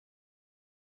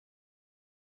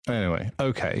 Anyway,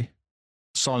 okay.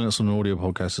 Silence on an audio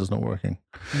podcast is not working.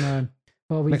 No.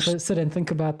 Well, we sit and think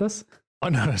about this. I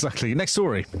know, exactly. Next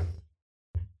story.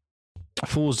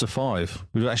 Forza 5.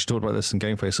 We've actually talked about this in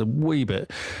Game Face a wee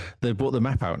bit. They brought the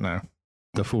map out now.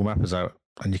 The full map is out,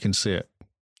 and you can see it.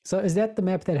 So is that the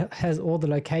map that has all the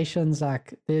locations,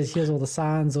 like here's all the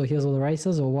signs, or here's all the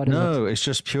races, or what is it? No, it's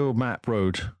just pure map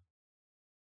road.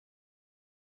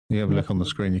 You have a look on the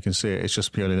screen, you can see it. It's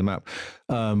just purely the map.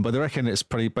 But they reckon it's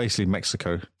basically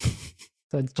Mexico.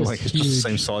 So it's just it's just the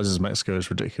same size as Mexico. It's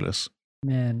ridiculous.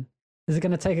 Man, is it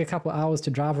going to take a couple hours to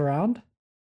drive around?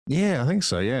 Yeah, I think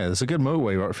so. Yeah, there's a good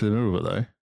motorway right through the middle of it, though,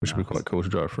 which would be quite cool to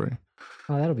drive through.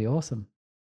 Oh, that'll be awesome.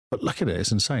 But look at it,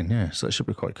 it's insane. Yeah, so that should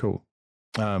be quite cool.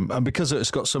 And because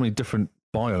it's got so many different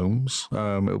biomes,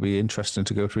 it'll be interesting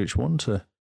to go through each one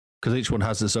because each one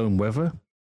has its own weather.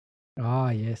 Ah,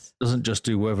 yes. It doesn't just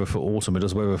do weather for autumn; it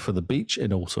does weather for the beach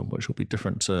in autumn, which will be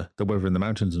different to the weather in the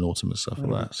mountains in autumn and stuff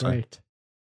like that. Great.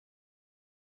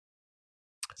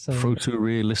 So,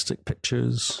 photorealistic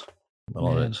pictures. I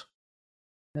love it.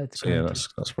 That's great. Yeah,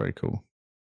 that's very cool.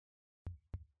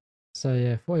 So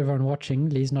yeah, for everyone watching,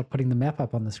 Lee's not putting the map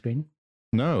up on the screen.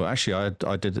 No, actually,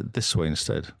 I did it this way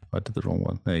instead. I did the wrong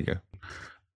one. There you go.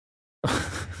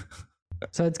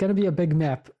 So it's going to be a big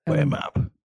map. Where map?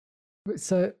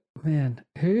 So, man,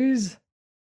 I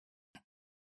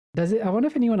wonder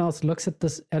if anyone else looks at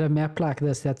a map like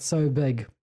this that's so big,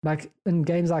 like in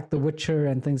games like The Witcher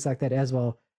and things like that as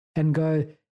well, and go,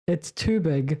 it's too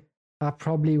big. I'll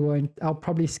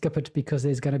probably skip it because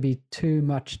there's going to be too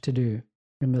much to do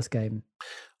in this game.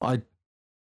 I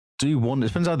do wonder, it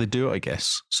depends how they do it, I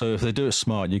guess. So if they do it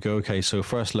smart, you go, okay, so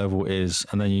first level is,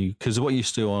 and then because what you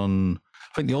used to do on,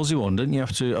 I think the Aussie one, didn't you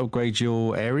have to upgrade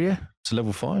your area to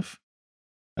level 5?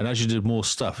 And as you did more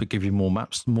stuff, it gave you more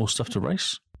maps, more stuff to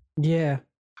race. Yeah.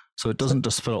 So it doesn't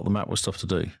just fill up the map with stuff to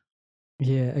do.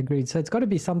 Yeah, agreed. So it's got to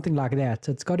be something like that.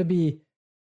 It's got to be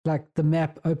like the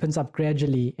map opens up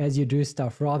gradually as you do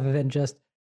stuff rather than just,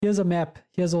 here's a map,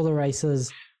 here's all the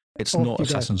races. It's not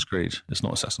Assassin's Creed. It's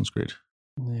not Assassin's Creed.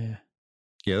 Yeah.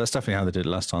 Yeah, that's definitely how they did it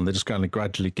last time. They just kind of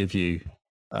gradually give you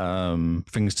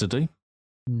things to do.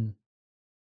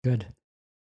 Good.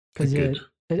 Because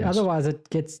otherwise it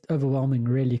gets overwhelming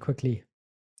really quickly.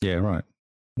 Yeah, right.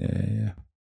 Yeah.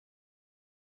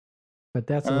 But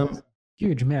that's a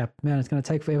huge map. Man, it's going to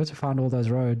take forever to find all those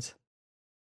roads.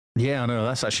 Yeah, I know.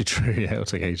 That's actually true. Yeah, it'll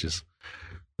take ages.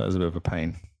 That was a bit of a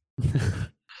pain.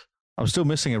 I'm still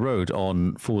missing a road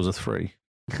on Forza 3.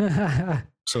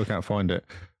 So I can't find it.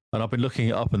 And I've been looking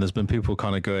it up and there's been people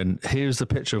kind of going, here's the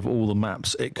picture of all the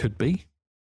maps it could be.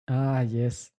 Ah,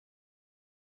 yes.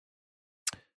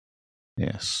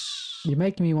 Yes. You're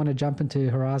making me want to jump into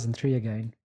Horizon 3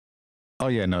 again. Oh,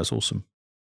 yeah, no, it's awesome.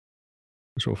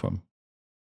 It's all fun.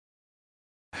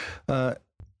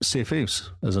 Sea of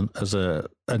Thieves as an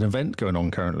event going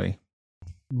on currently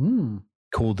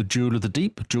called the Jewels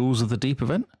of the Deep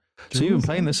event. So you've been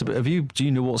playing this a bit. Do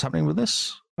you know what's happening with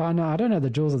this? Oh, no, I don't know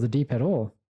the Jewels of the Deep at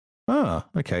all. Ah,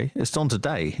 okay. It's on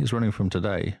today. It's running from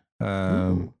today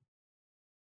until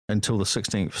the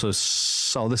 16th.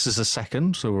 So this is the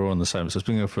second. So we're on the 7th. So it's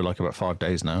been going for like about 5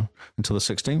 days now until the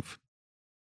 16th.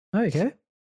 Okay.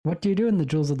 What do you do in the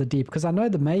Jewels of the Deep? Because I know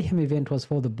the Mayhem event was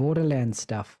for the Borderlands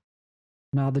stuff.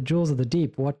 Now, the Jewels of the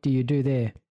Deep, what do you do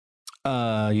there?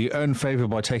 You earn favor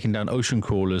by taking down ocean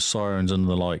crawlers, sirens, and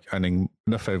the like. Earning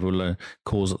enough favor will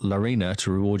cause Larina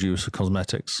to reward you with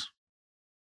cosmetics.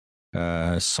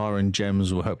 Siren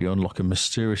gems will help you unlock a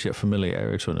mysterious yet familiar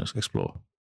area to explore.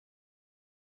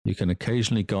 You can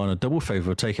occasionally garner double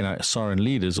favor of taking out siren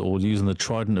leaders or using the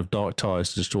Trident of Dark Ties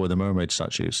to destroy the mermaid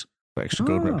statues for extra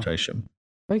gold reputation.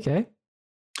 Okay.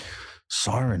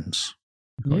 Sirens.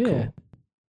 Quite cool.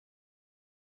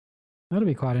 That'll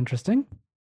be quite interesting.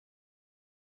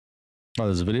 Oh,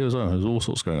 there's a video as well. There's all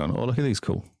sorts going on. Oh, look at these.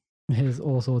 Cool. There's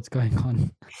all sorts going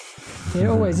on. There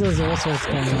always is all sorts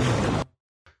going on.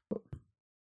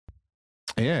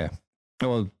 Yeah.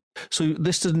 Well, so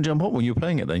this didn't jump up when you were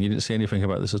playing it then? You didn't see anything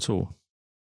about this at all?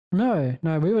 No,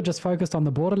 we were just focused on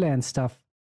the Borderlands stuff.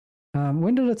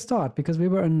 When did it start? Because we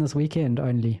were in this weekend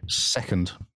only.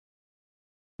 2nd.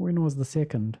 When was the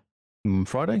 2nd?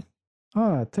 Friday?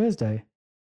 Oh, Thursday.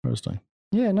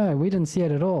 Yeah, no, we didn't see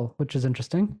it at all, which is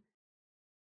interesting.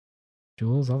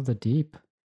 Jewels of the Deep.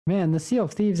 Man, the Sea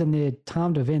of Thieves and their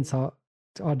timed events are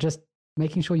just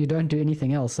making sure you don't do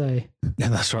anything else, eh? Yeah,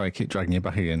 that's right. Keep dragging you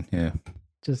back again, yeah.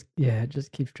 Just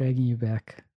keeps dragging you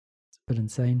back. It's a bit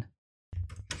insane.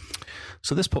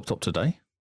 So this popped up today.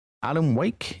 Alan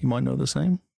Wake, you might know this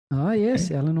name. Oh, yes,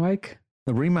 okay. Alan Wake.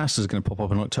 The remaster is going to pop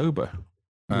up in October.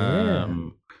 Yeah.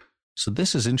 So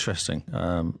this is interesting.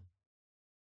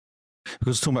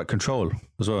 Because it's talking about Control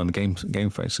as well in the game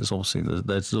faces. Obviously,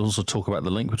 there's also talk about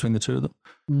the link between the two of them.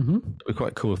 Mm-hmm. It'd be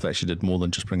quite cool if they actually did more than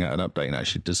just bring out an update and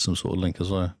actually did some sort of link as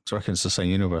well. So I reckon it's the same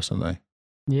universe, aren't they?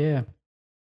 Yeah.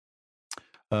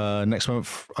 Next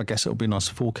month, I guess it'll be nice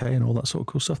 4K and all that sort of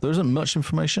cool stuff. There isn't much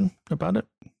information about it.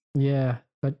 Yeah,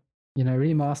 but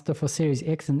remaster for Series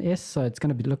X and S, so it's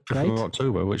going to look great. For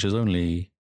October, which is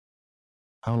only,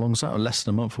 how long is that? Less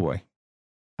than a month away.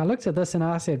 I looked at this and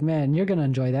I said, man, you're going to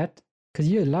enjoy that. Because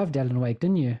you loved Alan Wake,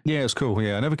 didn't you? Yeah, it's cool.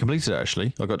 Yeah, I never completed it,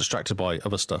 actually. I got distracted by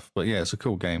other stuff. But yeah, it's a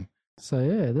cool game. So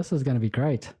yeah, this is going to be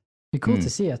great. Be cool to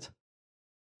see it.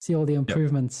 See all the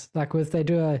improvements. Yep. Like they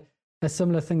do a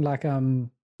similar thing like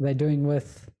they're doing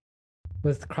with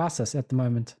Crysis at the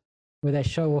moment, where they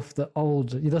show off the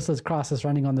old, this is Crysis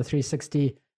running on the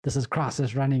 360, this is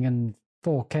Crysis running in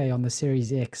 4K on the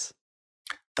Series X.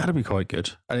 That'd be quite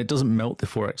good. And it doesn't melt the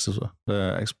 4X as well,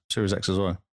 the Series X as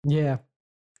well. Yeah.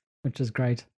 Which is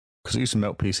great. Because it used to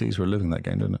melt PCs for a living, that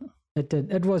game, didn't it? It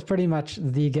did. It was pretty much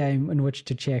the game in which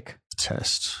to check.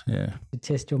 Test, yeah. To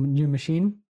test your new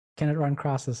machine. Can it run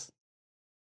Crysis?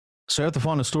 So I have the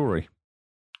final story.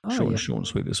 Short and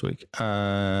sweet this week.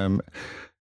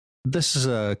 This is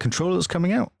a controller that's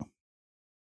coming out.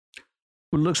 It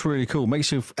looks really cool.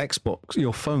 Makes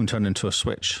your phone turn into a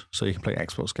Switch so you can play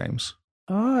Xbox games.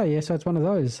 Oh, yeah. So it's one of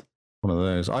those. One of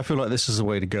those. I feel like this is the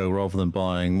way to go rather than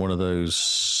buying one of those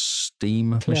Steam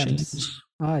machines.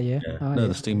 Oh, yeah.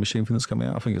 The Steam machine thing that's coming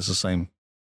out. I think it's the same.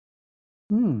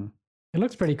 It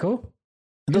looks pretty cool.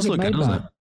 It does look good, doesn't it?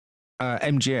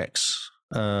 MGX.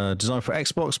 Designed for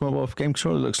Xbox mobile game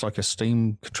controller. It looks like a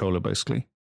Steam controller, basically.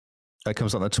 It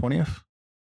comes out the 20th.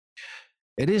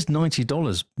 It is $90,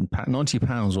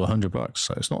 £90 or $100,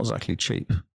 so it's not exactly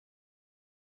cheap.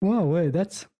 Wow, wait,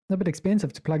 that's a bit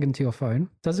expensive to plug into your phone.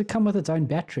 Does it come with its own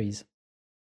batteries?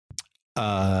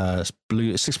 It's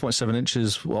 6.7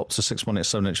 inches, up to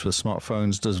 6.87 inch for the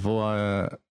smartphones. Does via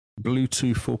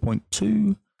Bluetooth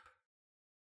 4.2.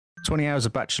 20 hours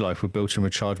of battery life with built-in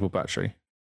rechargeable battery.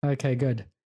 Okay, good.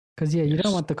 Because you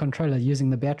don't want the controller using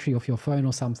the battery off your phone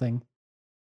or something.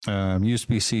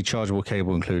 USB-C chargeable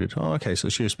cable included. Oh, okay, so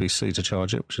it's USB-C to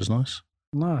charge it, which is nice.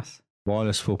 Nice.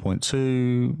 Wireless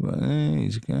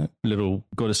 4.2.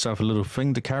 Got itself a little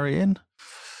thing to carry in.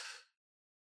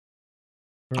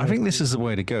 Right. I think this is the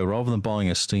way to go. Rather than buying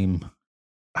a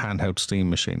handheld Steam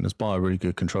machine, let's buy a really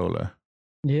good controller.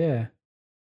 Yeah.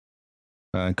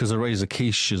 Because the Razer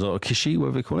Kishi,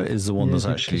 whatever they call it, is the one that's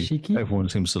actually Kishiki? Everyone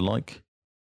seems to like.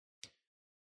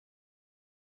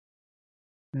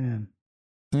 Man.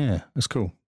 Yeah, it's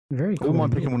cool. Very cool. I wouldn't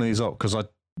mind picking one of these up because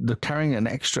carrying an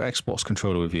extra Xbox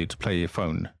controller with you to play your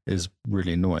phone is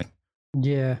really annoying.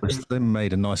 Yeah. They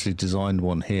made a nicely designed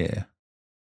one here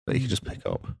that you can just pick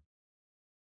up.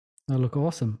 They look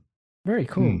awesome. Very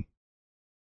cool.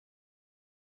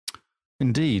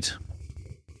 Indeed.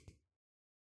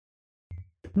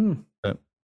 Yep.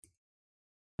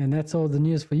 And that's all the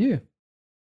news for you.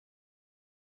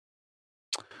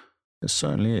 It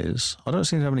certainly is. I don't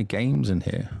seem to have any games in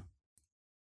here.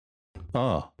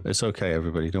 It's okay,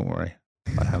 everybody. Don't worry.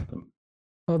 I have them.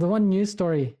 Well, the one news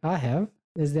story I have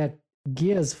is that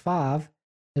Gears 5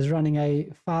 is running a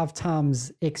 5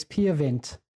 times XP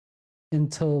event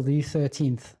until the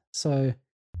 13th So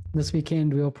this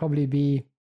weekend we'll probably be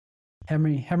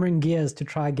hammering gears to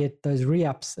try get those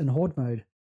re-ups in Horde mode.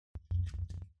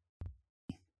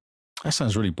 That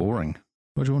sounds really boring.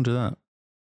 Why do you want to do that?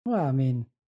 Well, I mean,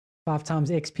 5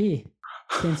 times XP,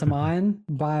 spend some iron,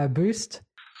 buy a boost,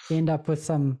 end up with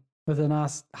a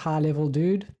nice high level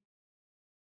dude.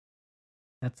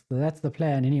 That's the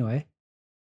plan anyway.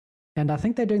 And I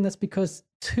think they're doing this because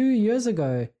 2 years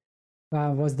ago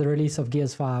was the release of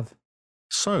Gears 5.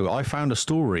 So I found a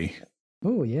story.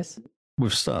 Oh, yes.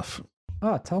 With stuff.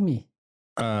 Oh, tell me.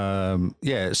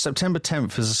 September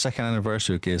 10th is the second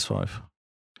anniversary of Gears 5.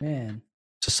 Man.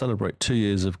 To celebrate 2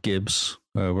 years of Gibbs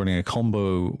running a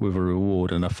combo with a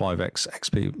reward and a 5x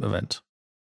XP event.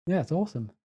 Yeah, it's awesome.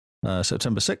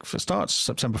 September 6th, it starts.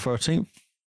 September 13th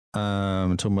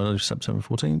until September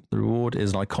 14th. The reward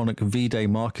is an iconic V-Day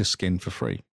Marcus skin for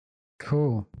free.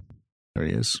 Cool. There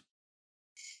he is.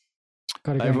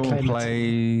 Everyone who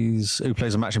plays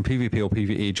a match in PvP or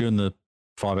PvE during the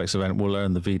 5x event will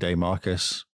earn the V-Day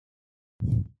Marcus.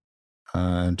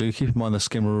 Do keep in mind the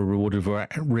skin will be rewarded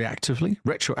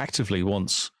retroactively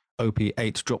once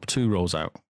OP8 Drop 2 rolls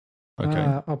out.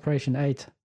 Okay. Operation 8.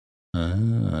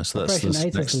 So Operation that's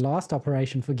 8 is the last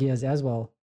operation for Gears as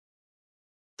well.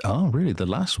 Oh, really? The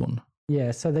last one?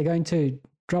 Yeah, so they're going to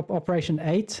drop Operation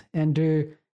 8 and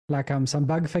do like some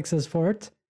bug fixes for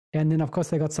it. And then, of course,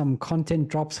 they got some content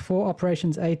drops for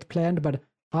Operations 8 planned. But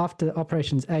after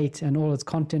Operations 8 and all its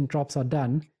content drops are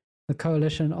done, the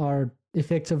Coalition are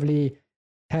effectively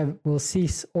will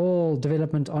cease all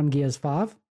development on Gears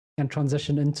 5 and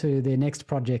transition into their next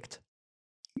project.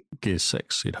 Gears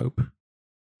 6, you'd hope.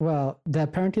 Well,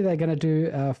 apparently they're going to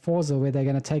do Forza, where they're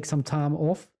going to take some time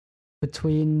off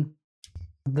between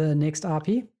the next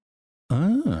RP.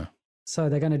 So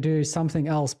they're going to do something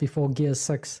else before Gears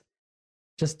 6.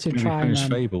 Just to try and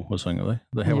Fable or something, are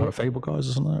they? They have Fable guys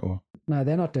or something? Or? No,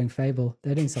 they're not doing Fable.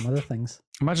 They're doing some other things.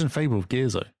 Imagine Fable with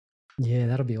Gears, though. Yeah,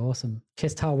 that'll be awesome.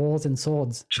 Chest high walls and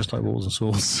swords. Chest high walls and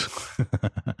swords.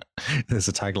 There's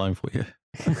a tagline for you.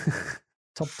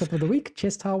 Top tip of the week: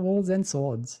 chest high walls and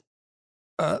swords.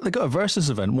 They got a versus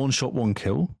event, 1 shot, 1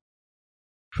 kill.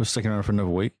 For sticking around for another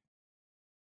week.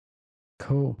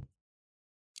 Cool.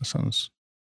 That sounds.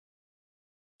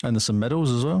 And there's some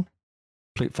medals as well.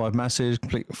 Complete 5 matches,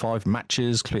 complete 5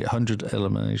 matches, complete 100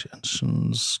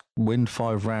 eliminations, win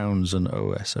 5 rounds, and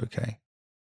OSOK.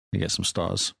 You get some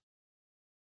stars.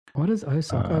 What is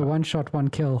OSOK? 1 shot, 1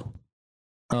 kill.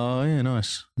 Oh, yeah,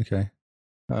 nice. Okay.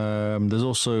 There's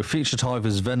also Featured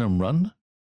Hive's Venom Run.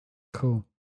 Cool.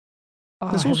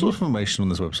 There's also information on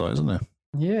this website, isn't there?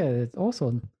 Yeah, it's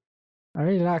awesome. I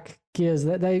really like Gears.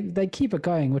 They keep it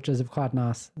going, which is quite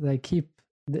nice. They keep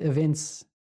the events,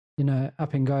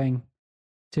 up and going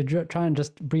to try and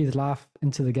just breathe life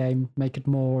into the game, make it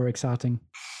more exciting.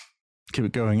 Keep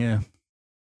it going, yeah.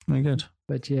 Very good.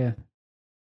 But yeah,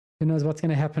 who knows what's going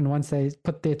to happen once they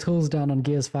put their tools down on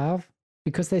Gears 5?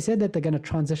 Because they said that they're going to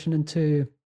transition into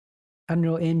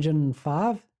Unreal Engine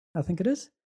 5, I think it is,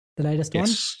 the latest one.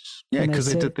 Yeah,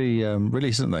 because they did the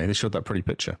release, didn't they? They showed that pretty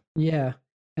picture. Yeah,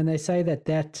 and they say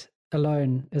that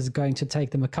alone is going to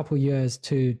take them a couple years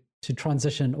to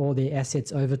transition all their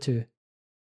assets over to.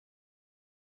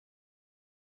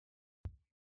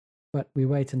 But we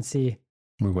wait and see.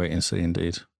 We wait and see,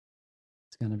 indeed.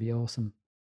 It's going to be awesome.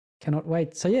 Cannot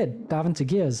wait. So yeah, dive into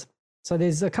Gears. So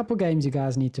there's a couple games you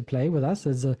guys need to play with us.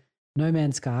 There's a No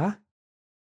Man's Sky,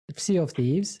 Sea of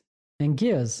Thieves, and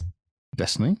Gears.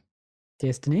 Destiny.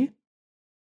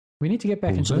 We need to get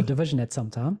back into the Division at some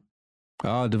time.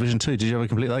 Division 2. Did you ever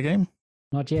complete that game?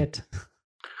 Not yet.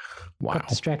 Wow. Got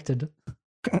distracted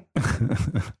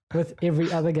with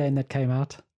every other game that came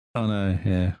out. Oh no,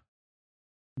 yeah.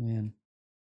 Man.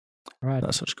 Right.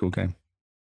 That's such a cool game.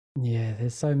 Yeah,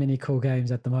 there's so many cool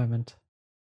games at the moment.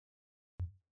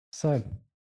 So,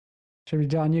 should we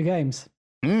do our new games?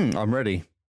 I'm ready.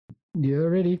 You're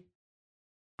ready.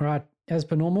 All right. As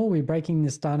per normal, we're breaking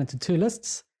this down into 2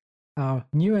 lists. Our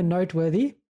new and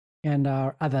noteworthy and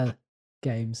our other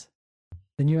games.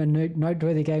 The new and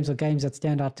noteworthy games are games that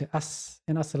stand out to us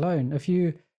and us alone. If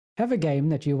you have a game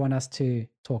that you want us to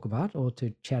talk about or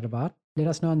to chat about, let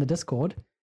us know in the Discord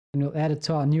and we'll add it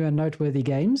to our new and noteworthy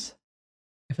games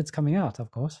if it's coming out,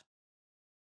 of course.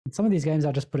 And some of these games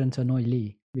I just put in to annoy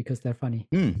Lee because they're funny.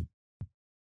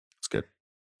 That's good.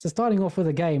 So starting off with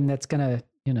a game that's going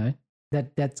to,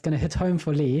 that's going to hit home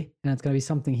for Lee and it's going to be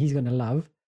something he's going to love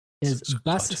is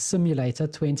Bus Simulator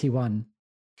 21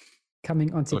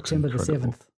 coming on September the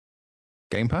 7th.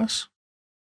 Game Pass?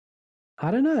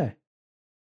 I don't know.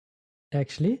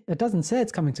 Actually, it doesn't say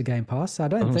it's coming to Game Pass. So I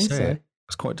don't think so.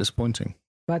 It's quite disappointing.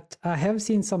 But I have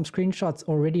seen some screenshots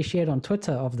already shared on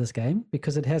Twitter of this game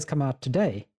because it has come out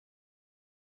today.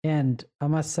 And I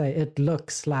must say, it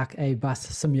looks like a bus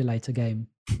simulator game.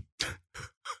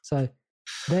 So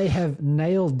they have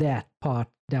nailed that part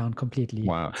down completely.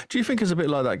 Wow. Do you think it's a bit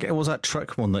like that game? Was that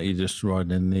truck one that you just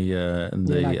ride in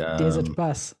the desert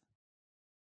bus?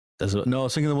 No, I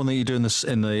was thinking the one that you do in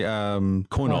the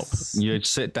coin op. You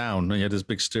sit down and you had this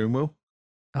big steering wheel.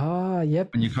 Oh, yep.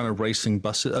 And you're kind of racing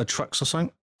buses, trucks or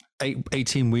something.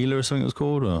 18-wheeler or something it was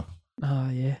called. Or? Oh,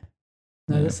 yeah.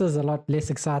 No, This is a lot less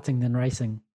exciting than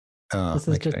racing. This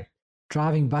is just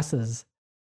driving buses.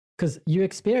 Because you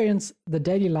experience the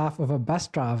daily life of a bus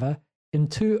driver in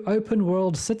 2 open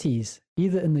world cities,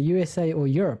 either in the USA or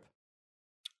Europe.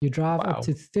 You drive up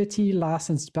to 30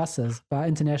 licensed buses by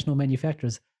international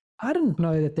manufacturers. I didn't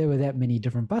know that there were that many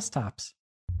different bus types.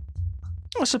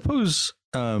 I suppose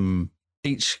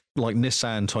each, like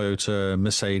Nissan, Toyota,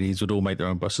 Mercedes would all make their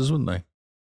own buses, wouldn't they?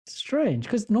 Strange,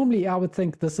 because normally I would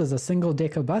think this is a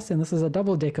single-decker bus and this is a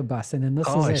double-decker bus, and then this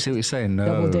is I see what you're saying. No,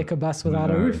 double-decker bus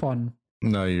without a roof on.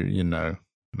 No, no.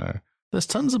 There's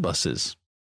tons of buses.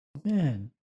 Man.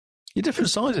 You're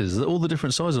different sizes. All the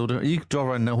different sizes. You drive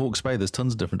around Hawke's Bay, there's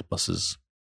tons of different buses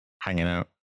hanging out.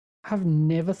 I've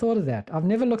never thought of that. I've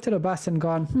never looked at a bus and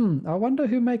gone, I wonder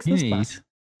who makes this bus.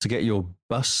 To get your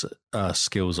bus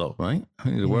skills up, right? I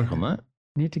need to work on that.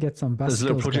 Need to get some bus There's a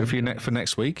little project for you for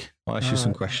next week. I'll ask you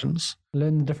some questions.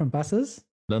 Learn the different buses.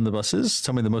 Learn the buses.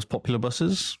 Tell me the most popular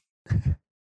buses.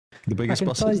 The biggest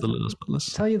buses, the littlest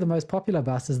buses. Tell you the most popular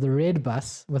bus is the red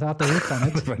bus without the roof on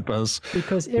it. The red bus.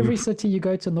 Because every city you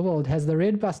go to in the world has the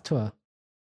red bus tour.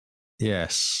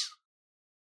 Yes.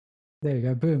 There you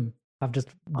go. Boom. I've just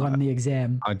won the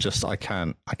exam. I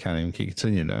can't even keep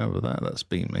continuing now with that. That's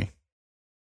beaten me.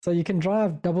 So you can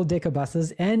drive double-decker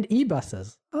buses and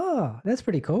e-buses. Oh, that's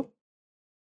pretty cool.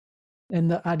 And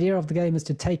the idea of the game is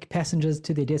to take passengers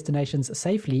to their destinations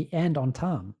safely and on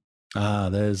time.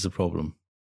 There's the problem.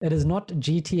 It is not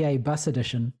GTA Bus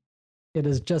Edition. It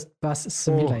is just Bus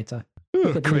Simulator.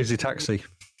 Crazy taxi.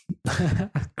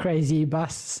 Crazy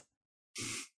bus.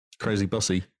 Crazy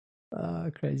bussy.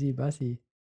 Crazy bussy.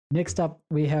 Next up,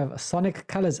 we have Sonic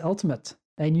Colors Ultimate,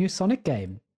 a new Sonic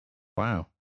game. Wow.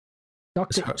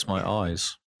 This hurts my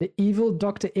eyes. The evil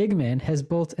Dr. Eggman has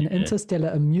built an interstellar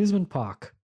amusement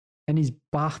park, and he's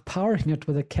powering it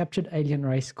with a captured alien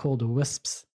race called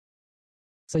Wisps.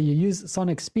 So you use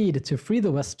Sonic speed to free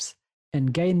the Wisps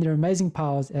and gain their amazing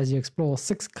powers as you explore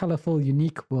 6 colorful,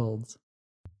 unique worlds.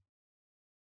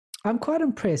 I'm quite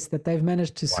impressed that they've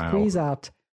managed to squeeze out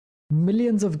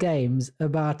millions of games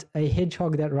about a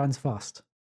hedgehog that runs fast.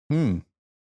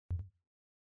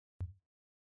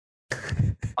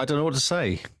 I don't know what to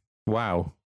say.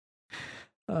 Wow.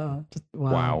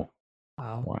 Wow.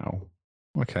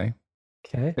 Okay.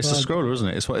 It's a scroller, isn't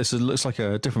it? It looks like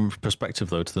a different perspective,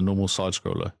 though, to the normal side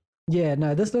scroller. Yeah,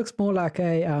 no, this looks more like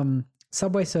a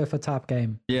Subway Surfer type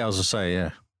game. Yeah, I was going to say,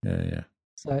 yeah.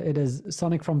 So it is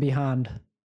Sonic from behind,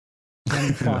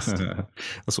 running fast.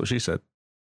 That's what she said.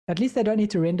 At least they don't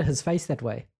need to render his face that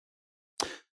way.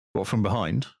 What, from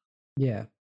behind? Yeah.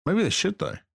 Maybe they should,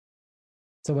 though.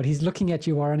 So what, he's looking at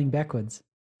you while running backwards?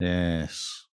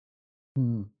 Yes.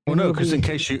 Well, no, because in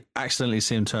case you accidentally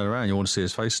see him turn around, you want to see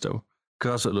his face still.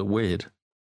 Because that would look weird if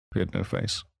he had no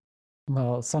face.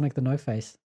 Well, Sonic the No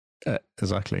Face.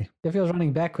 Exactly. If he was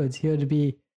running backwards, he would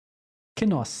be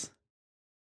Kinos.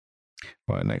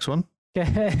 Right, next one.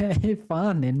 Okay,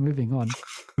 fine, then moving on.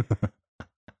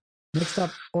 Next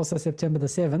up, also September the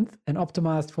 7th, and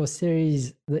optimized for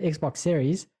the Xbox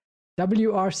Series,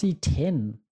 WRC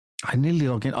 10. I nearly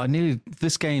log in.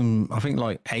 This game, I think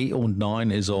like 8 or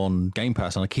 9 is on Game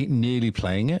Pass, and I keep nearly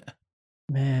playing it.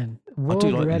 Man, World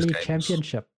Rally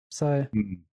Championship. So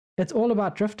it's all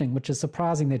about drifting, which is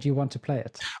surprising that you want to play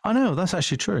it. I know, that's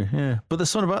actually true, yeah. But there's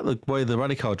something about the way the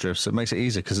rally car drifts that makes it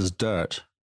easier because it's dirt.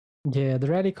 Yeah, the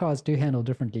rally cars do handle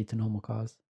differently to normal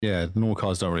cars. Yeah, normal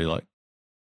cars don't really like.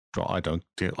 I don't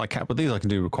do. I can't, but these I can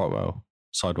do quite well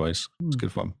sideways. It's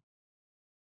good fun.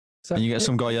 So, and you get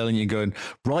some guy yelling at you going,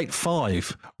 right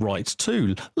 5, right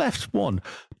 2, left 1,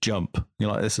 jump.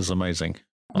 You're like, this is amazing.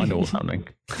 I know what's happening.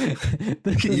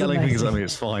 Yelling things at me,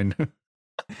 it's fine.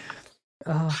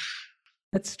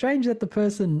 It's strange that the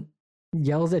person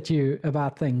yells at you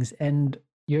about things and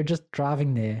you're just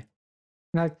driving there.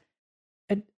 Like,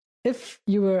 if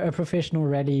you were a professional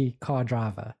rally car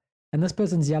driver and this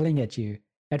person's yelling at you,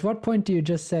 at what point do you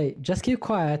just say, just keep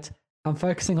quiet, I'm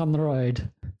focusing on the road?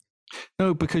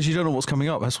 No, because you don't know what's coming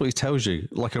up. That's what he tells you.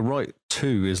 Like a right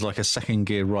 2 is like a second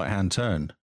gear right-hand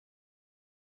turn.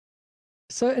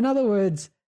 So in other words,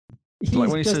 he's like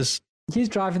when he says, He's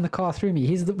driving the car through me.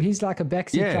 He's like a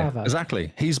backseat driver.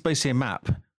 Exactly. He's basically a map.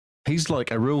 He's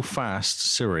like a real fast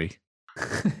Siri.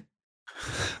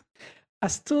 I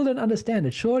still don't understand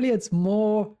it. Surely it's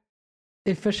more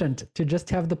efficient to just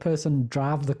have the person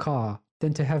drive the car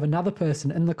than to have another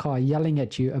person in the car yelling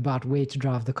at you about where to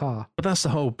drive the car. But that's the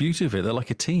whole beauty of it. They're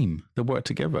like a team. They work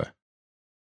together.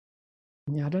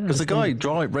 Yeah, I don't know. Because the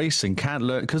guy racing can't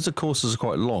learn, because the courses are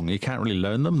quite long, you can't really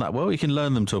learn them that well. You can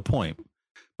learn them to a point,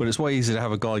 but it's way easier to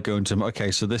have a guy going to him, okay,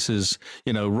 so this is,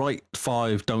 right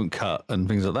 5, don't cut, and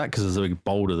things like that, because there's a big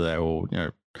boulder there, or,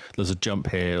 there's a jump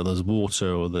here, or there's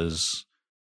water, or there's,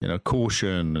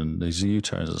 caution, and there's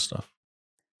U-turns and stuff.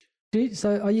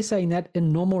 So are you saying that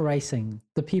in normal racing,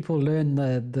 the people learn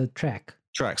the track?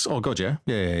 Tracks. Oh, God, yeah.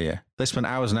 Yeah. They spend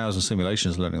hours and hours in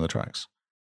simulations learning the tracks.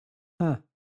 Huh.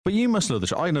 But you must know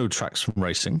the I know tracks from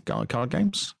racing, card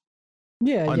games.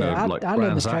 Yeah, I know, like I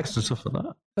learn the tracks and stuff like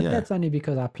that. But that's only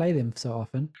because I play them so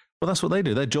often. Well, that's what they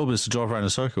do. Their job is to drive around in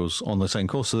circles on the same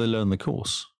course, so they learn the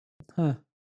course. Huh.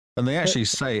 And they actually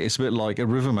say it's a bit like a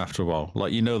rhythm after a while.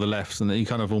 Like, the left, and then you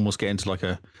kind of almost get into like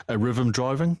a rhythm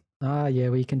driving. Ah, yeah,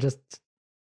 where you can just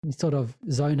sort of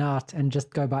zone out and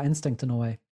just go by instinct in a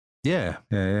way. Yeah.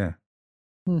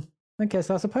 Okay,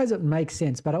 so I suppose it makes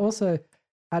sense, but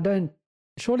I don't.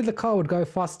 Surely the car would go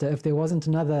faster if there wasn't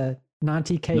another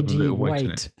 90 kg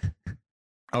weight.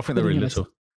 I think they're really little.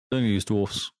 They only use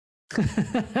dwarfs.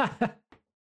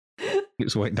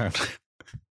 It's weight down.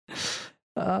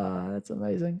 That's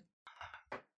amazing.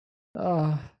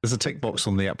 There's a tick box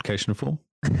on the application form.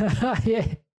 Yeah.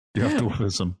 You have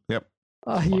dwarfism. Yep.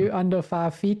 Are you under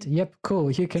 5 feet? Yep,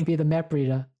 cool. You can be the map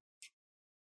reader.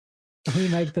 We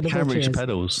make the little They can't reach chairs. the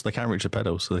pedals. They can't reach the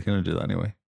pedals, so they're going to do that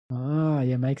anyway.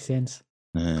 Yeah, makes sense.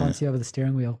 Can't see over the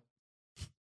steering wheel.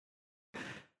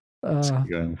 Let's keep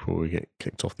going before we get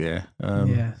kicked off the air.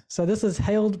 Yeah. So this is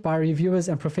hailed by reviewers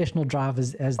and professional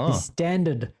drivers as the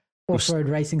standard off-road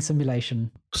racing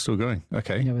simulation. Still going.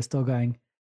 Okay. Yeah, we're still going.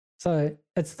 So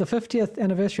it's the 50th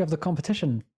anniversary of the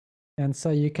competition. And so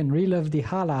you can relive the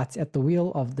highlights at the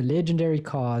wheel of the legendary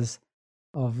cars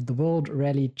of the World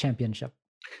Rally Championship.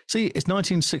 See, it's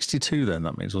 1962 then,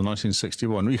 that means, or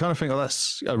 1961. You kind of think,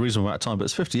 that's a reasonable amount of time, but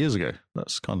it's 50 years ago.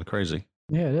 That's kind of crazy.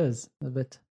 Yeah, it is a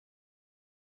bit.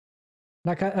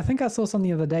 Like, I think I saw something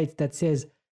the other day that says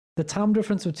the time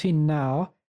difference between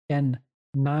now and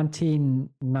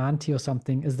 1990 or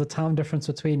something is the time difference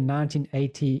between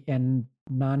 1980 and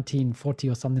 1940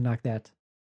 or something like that.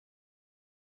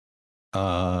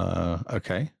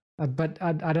 Okay. But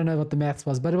I don't know what the maths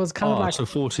was, but it was kind of like... So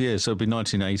 40 years, so it'd be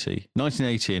 1980.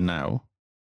 1980 and now.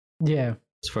 Yeah.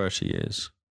 It's 30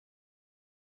 years.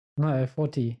 No,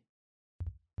 40.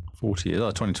 40 years.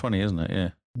 2020, isn't it? Yeah.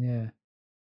 Yeah.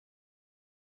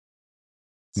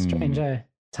 Strange,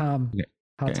 time. Yeah.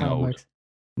 How time old. works.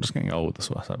 I'm just getting old.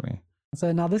 That's what's happening.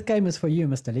 So now this game is for you,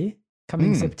 Mr. Lee.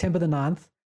 Coming September the 9th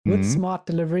with smart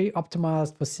delivery,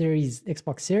 optimized for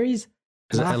Xbox Series.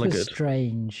 Is it Life hella is good?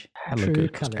 Strange. Hella True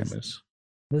good colors.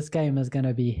 This game is going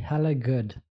to be hella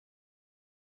good.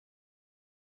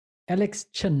 Alex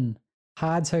Chin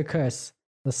hides her curse,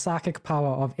 the psychic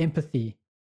power of empathy,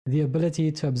 the ability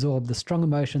to absorb the strong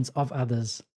emotions of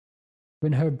others.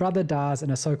 When her brother dies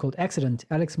in a so-called accident,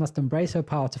 Alex must embrace her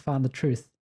power to find the truth.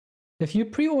 If you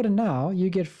pre-order now, you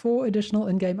get 4 additional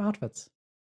in-game outfits.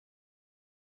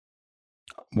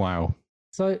 Wow.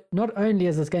 So not only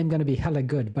is this game going to be hella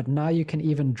good, but now you can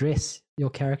even dress your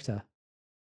character.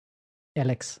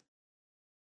 Alex.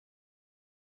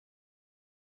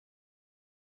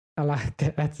 I like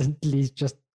that. That's Lee's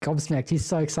just gobsmacked. He's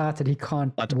so excited he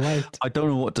can't wait. I don't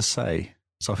know what to say,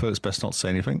 so I feel it's best not to say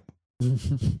anything.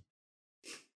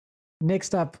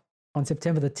 Next up, on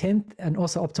September the 10th, and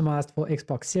also optimized for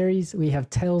Xbox Series, we have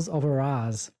Tales of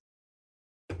Arise.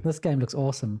 This game looks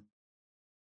awesome.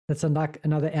 It's like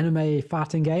another anime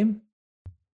fighting game.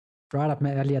 Right up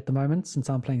my alley at the moment, since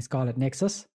I'm playing Scarlet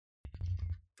Nexus.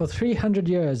 For 300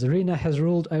 years, Rina has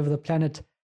ruled over the planet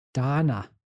Dahana.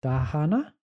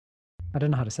 Dahana? I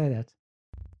don't know how to say that.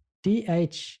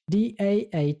 Dahna.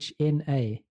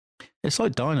 It's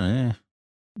like Dinah, yeah.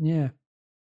 Yeah.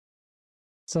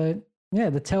 So, yeah,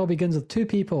 the tale begins with 2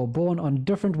 people born on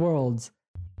different worlds,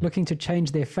 looking to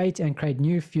change their fate and create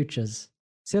new futures.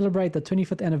 Celebrate the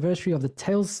 25th anniversary of the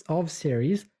Tales of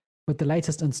series with the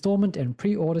latest installment and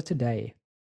pre-order today.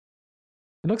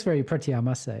 It looks very pretty, I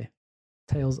must say.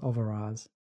 Tales of Arise.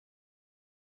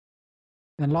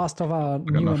 And last of our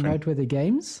new and noteworthy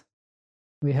games,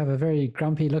 we have a very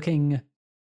grumpy looking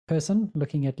person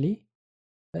looking at Lee.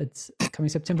 It's coming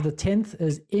September the 10th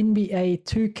is NBA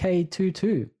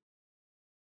 2K22.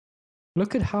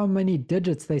 Look at how many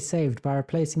digits they saved by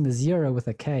replacing the 0 with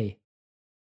a K.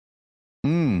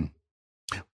 Mm.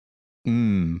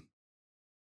 Mm.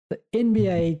 The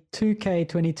NBA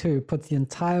 2K22 puts the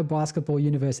entire basketball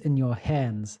universe in your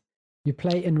hands. You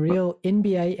play in real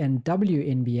NBA and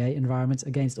WNBA environments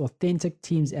against authentic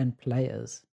teams and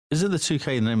players. Is it the 2K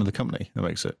the name of the company that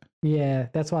makes it? Yeah,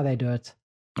 that's why they do it.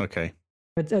 Okay.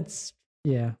 It's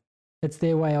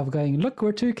their way of going, look,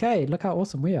 we're 2K. Look how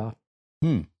awesome we are.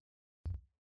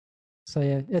 So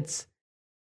yeah, it's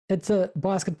a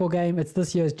basketball game. It's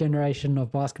this year's generation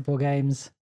of basketball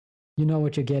games. You know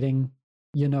what you're getting.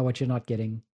 You know what you're not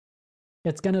getting.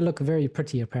 It's going to look very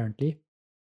pretty, apparently,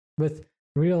 with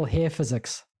real hair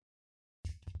physics.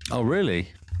 Oh, really?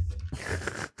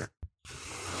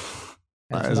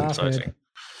 That is exciting.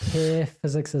 Hair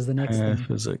physics is the next thing. Hair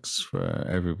physics for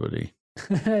everybody.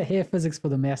 Hair physics for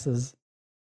the masses.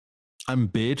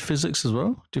 And beard physics as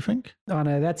well, do you think? Oh,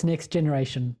 no, that's next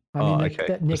generation.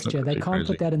 Okay. Next year. They can't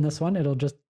put that in this one. It'll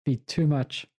just be too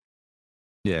much.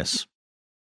 Yes.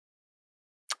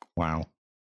 Wow.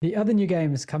 The other new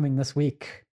games coming this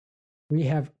week, we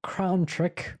have Crown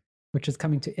Trick, which is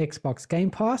coming to Xbox Game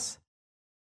Pass.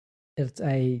 Looks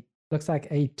like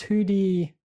a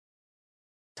 2D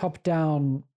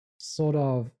top-down sort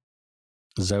of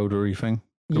Zelda-y thing.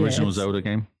 Original Zelda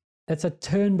game. It's a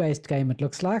turn-based game, it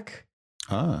looks like.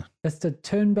 It's a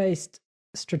turn-based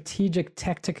strategic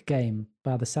tactic game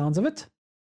by the sounds of it.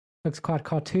 Looks quite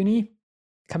cartoony.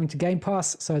 Coming to Game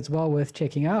Pass, so it's well worth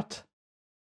checking out.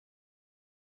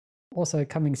 Also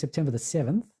coming September the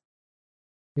 7th,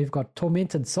 we've got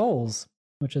Tormented Souls,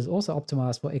 which is also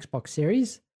optimized for Xbox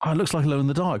Series. Oh, it looks like Alone in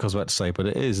the Dark, I was about to say, but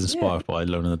it is inspired by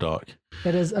Alone in the Dark.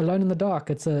 It is Alone in the Dark.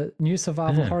 It's a new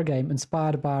survival horror game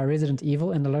inspired by Resident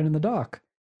Evil and Alone in the Dark.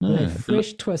 With a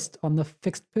fresh twist on the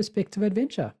fixed perspective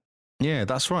adventure. Yeah,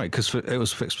 that's right, because it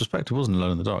was fixed perspective, wasn't it,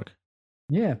 Alone in the Dark?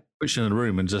 Yeah. Which in a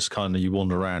room and just kind of you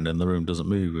wander around and the room doesn't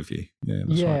move with you. Yeah,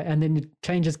 that's right. And then it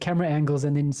changes camera angles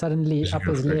and then suddenly up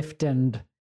is left and...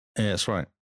 Yeah, that's right.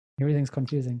 Everything's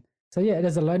confusing. So yeah, it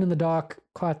is Alone in the Dark.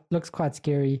 Looks quite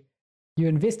scary. You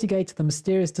investigate the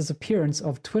mysterious disappearance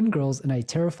of twin girls in a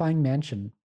terrifying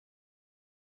mansion.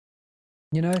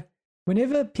 You know,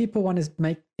 whenever people want to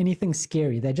make anything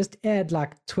scary, they just add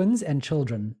like twins and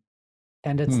children.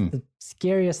 And it's the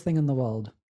scariest thing in the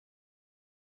world.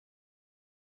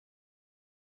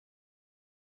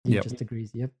 He just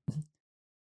agrees, yep.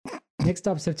 Next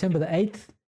up, September the 8th,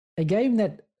 a game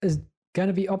that is going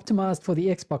to be optimized for the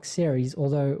Xbox Series,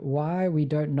 although why, we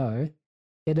don't know.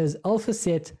 It is Alpha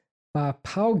Set by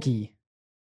Paugi.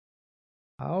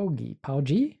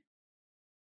 Paugi?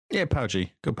 Yeah,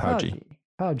 Paugi. Good Paugi.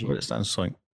 Paugi. What it stands for.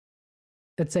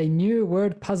 It's a new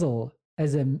word puzzle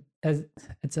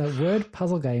it's a word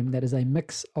puzzle game that is a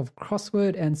mix of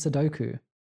crossword and Sudoku,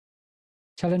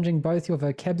 challenging both your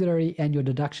vocabulary and your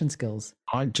deduction skills.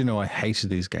 I hated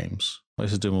these games. I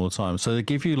used to do them all the time. So they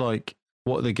give you like,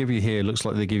 what they give you here looks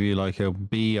like they give you like a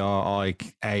B, R, I,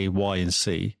 A, Y, and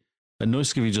C. And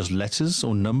those give you just letters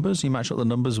or numbers. You match up the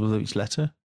numbers with each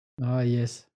letter. Oh,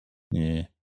 yes. Yeah.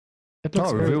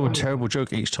 Reveal a terrible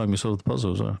joke each time you solve the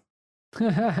puzzle as well.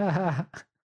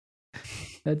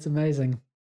 That's amazing.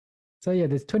 So yeah,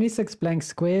 there's 26 blank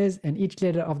squares and each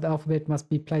letter of the alphabet must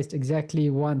be placed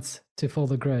exactly once to fill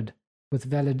the grid with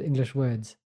valid English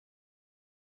words.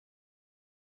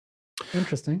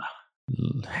 Interesting.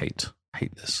 Hate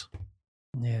this.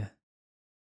 Yeah.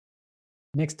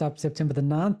 Next up, September the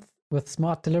 9th, with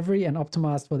smart delivery and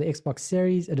optimized for the Xbox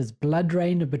Series, it is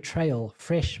BloodRayne Betrayal,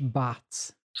 Fresh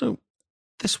Bites. So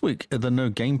this week, are there no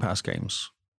Game Pass games?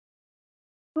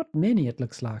 Not many, it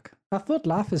looks like. I thought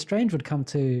Life is Strange would come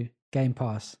to Game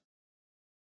Pass.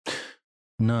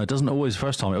 No, it doesn't always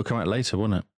first time. It'll come out later,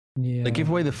 won't it? Yeah. They give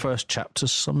away the first chapter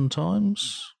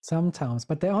sometimes. Sometimes,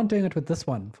 but they aren't doing it with this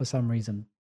one for some reason.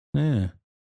 Yeah.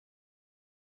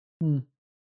 So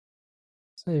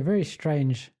very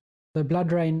strange. The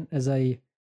BloodRayne is a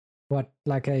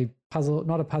puzzle,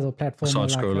 not a puzzle platform.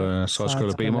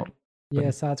 Side-scroller beam up.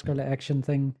 Yeah, side-scroller action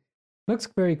thing. Looks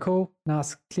very cool.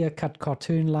 Nice, clear-cut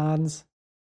cartoon lines.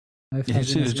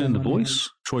 Who's doing the voice?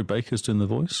 Troy Baker's doing the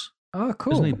voice. Oh,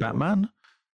 cool. Isn't he Batman?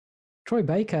 Troy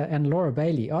Baker and Laura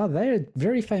Bailey. Oh, they're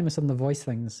very famous on the voice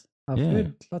things. I've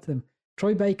heard lots of them.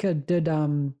 Troy Baker did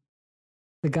the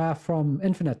guy from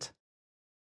Infinite.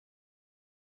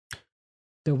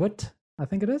 DeWitt, I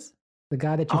think it is. The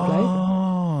guy that you played.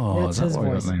 Oh, that's his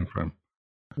voice. Name from.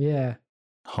 Yeah.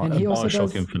 And he also Bioshock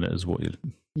does, Infinite is what you...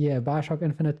 Yeah, Bioshock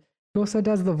Infinite. He also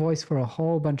does the voice for a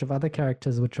whole bunch of other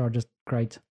characters, which are just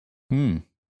great.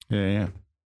 Yeah.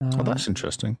 Oh, that's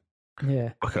interesting.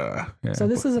 Yeah. Okay. Yeah. So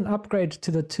this is an upgrade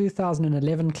to the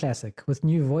 2011 classic with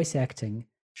new voice acting,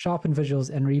 sharpened visuals,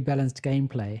 and rebalanced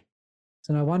gameplay.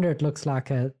 So no wonder it looks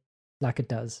like it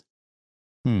does,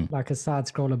 like a side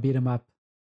scroller beat 'em up,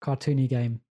 cartoony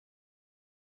game.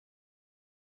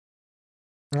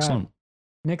 Right. Excellent.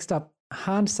 Next up,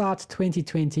 Hindsight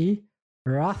 2020,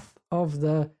 Wrath of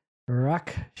the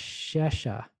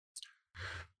Rakshasa.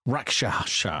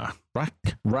 Rakshasha. Asha?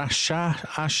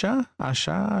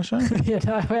 Yeah,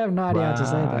 no, I have no idea how to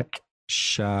say that.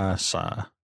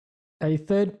 Rakshasa. A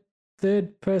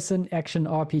third-person action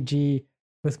RPG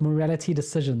with morality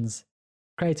decisions,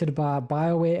 created by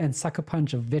BioWare and Sucker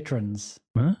Punch of veterans.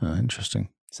 Interesting.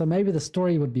 So maybe the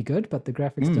story would be good, but the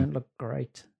graphics don't look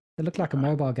great. They look like a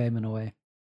mobile game in a way.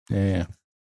 Yeah.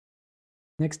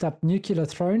 Next up, Nuclear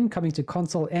Throne, coming to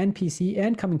console and PC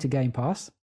and coming to Game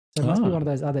Pass. So it must be one of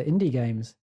those other indie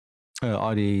games.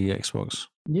 ID Xbox.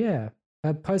 Yeah.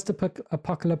 A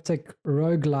post-apocalyptic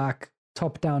roguelike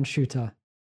top-down shooter.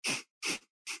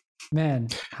 Man,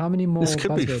 how many more This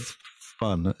could be buzzwords?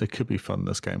 fun. It could be fun,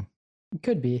 this game. It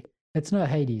could be. It's not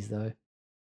Hades, though.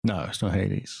 No, it's not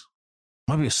Hades.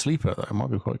 Might be a sleeper, though. It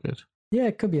might be quite good. Yeah,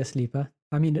 it could be a sleeper.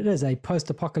 I mean, it is a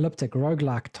post-apocalyptic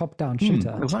roguelike top-down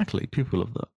shooter. Exactly. People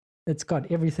love that. It's got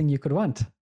everything you could want.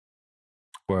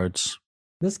 Words.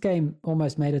 This game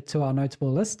almost made it to our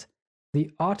notable list. The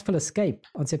Artful Escape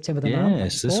on September the 9th.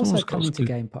 Yes, this also one's coming to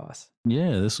Game Pass.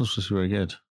 Yeah, this one's supposed to be very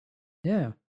good.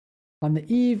 Yeah. On the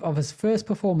eve of his first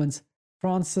performance,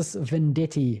 Francis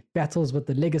Vendetti battles with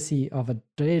the legacy of a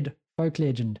dead folk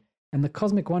legend and the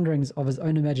cosmic wanderings of his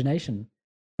own imagination.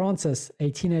 Francis,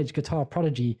 a teenage guitar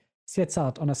prodigy, sets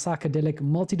out on a psychedelic,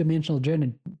 multi-dimensional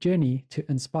journey to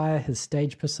inspire his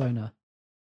stage persona.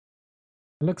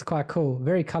 It looks quite cool.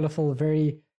 Very colorful,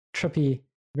 very trippy,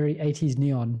 very 80s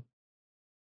neon.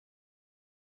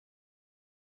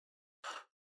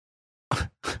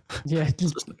 Yeah.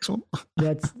 Next one.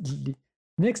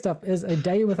 Next up is A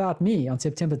Day Without Me on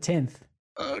September 10th.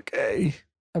 Okay.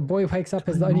 A boy wakes up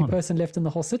as the only person left in the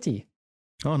whole city.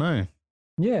 Oh, no.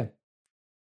 Yeah.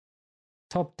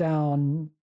 Top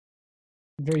down,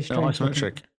 very strange.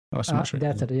 Isometric. Isometric.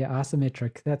 That's it. Yeah,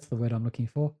 isometric. That's the word I'm looking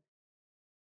for.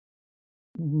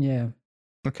 Yeah.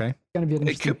 Okay. It's going to be an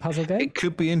interesting puzzle game. It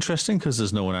could be interesting because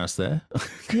there's no one else there.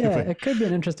 Yeah, it could be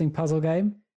an interesting puzzle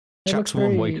game. Chapter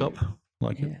 1, wake up.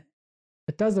 It.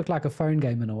 It does look like a phone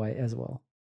game in a way as well.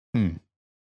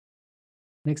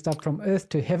 Next up, From Earth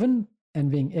to Heaven,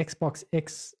 and being Xbox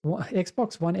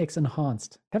One X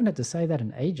enhanced. Haven't had to say that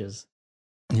in ages.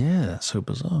 Yeah, that's so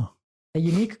bizarre. A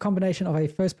unique combination of a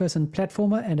first-person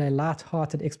platformer and a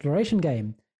light-hearted exploration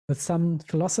game with some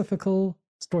philosophical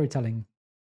storytelling.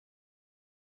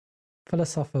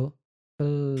 Philosophical,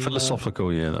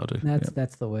 yeah, that'll do.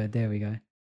 That's the word. There we go.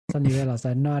 Suddenly realized I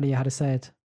had no idea how to say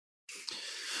it.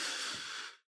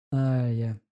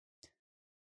 Yeah.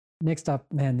 Next up,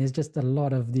 man, there's just a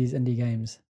lot of these indie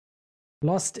games.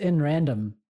 Lost in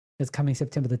Random is coming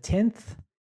September the 10th.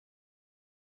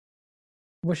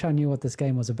 Wish I knew what this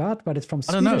game was about, but it's from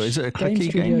Swedish I don't know. Is it a clicky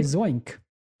studio game? Zoink.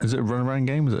 Is it a run-around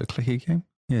game? Is it a clicky game?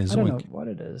 Yeah, Zoink. I don't know what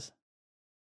it is.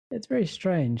 It's very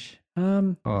strange.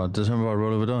 Determined by a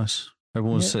roll of a dice.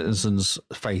 Everyone's citizen's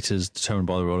fate is determined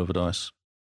by the roll of a dice.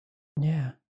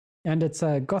 Yeah. And it's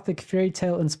a gothic fairy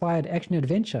tale inspired action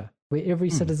adventure where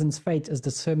every citizen's fate is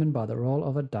determined by the roll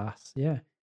of a dice. Yeah.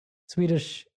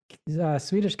 Swedish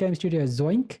game studio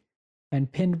Zoink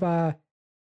and penned by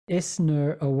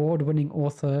Eisner award-winning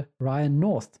author Ryan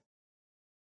North.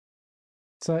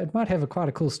 So it might have quite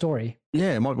a cool story.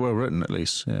 Yeah, it might be well written at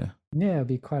least. Yeah. Yeah, it'd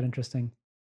be quite interesting.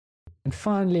 And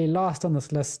finally, last on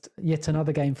this list, yet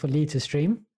another game for Lee to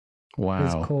stream. Wow.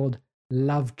 It's called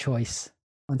Love Choice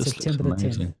on September the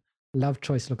 10th. Love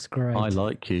Choice looks great. I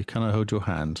like you. Can I hold your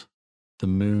hand? The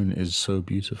moon is so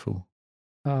beautiful.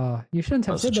 Oh, you shouldn't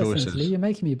have said that, Lee. You're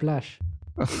making me blush.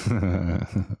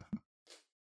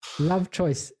 Love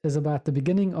Choice is about the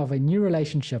beginning of a new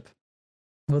relationship.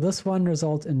 Will this one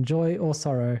result in joy or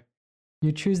sorrow?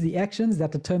 You choose the actions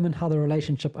that determine how the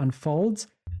relationship unfolds.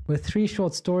 With 3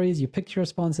 short stories, you pick your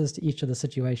responses to each of the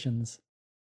situations.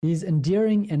 These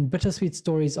endearing and bittersweet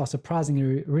stories are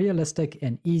surprisingly realistic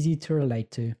and easy to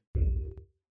relate to.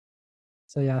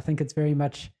 So yeah, I think it's very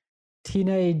much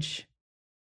teenage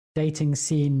dating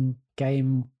scene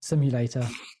game simulator.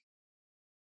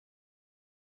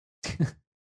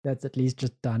 That's at least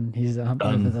just done. He's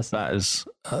over this. That is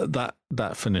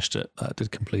that finished it. That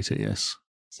did complete it. Yes.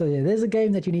 So yeah, there's a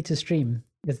game that you need to stream.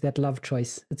 It's that Love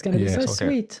Choice. It's going to be so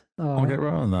sweet. I'll get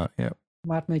right on that. Yeah.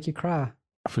 Might make you cry.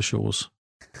 For sure.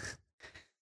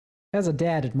 As a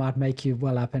dad, it might make you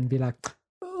well up and be like,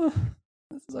 oh,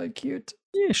 So cute.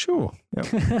 Yeah, sure.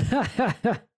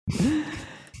 Yep.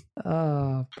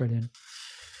 Oh, brilliant.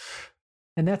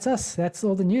 And that's us. That's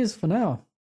all the news for now.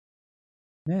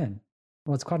 Man,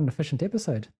 well, it's quite an efficient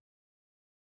episode.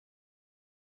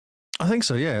 I think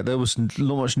so, yeah. There was not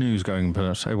much news going,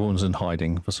 but everyone's in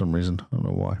hiding for some reason. I don't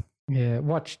know why. Yeah,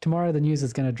 watch. Tomorrow the news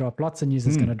is going to drop. Lots of news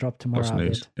is going to drop tomorrow. Lots of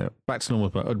news. Yeah. Back to normal,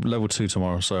 but level 2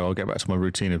 tomorrow, so I'll get back to my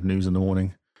routine of news in the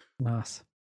morning. Nice.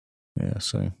 Yeah,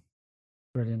 so.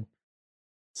 Brilliant.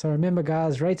 So remember,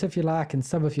 guys, rate if you like and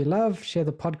sub if you love. Share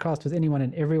the podcast with anyone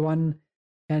and everyone.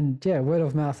 And yeah, word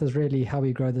of mouth is really how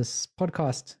we grow this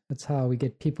podcast. It's how we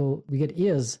get people, we get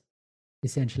ears,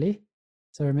 essentially.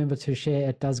 So remember to share.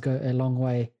 It does go a long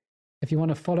way. If you want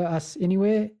to follow us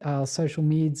anywhere, our social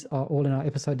medias are all in our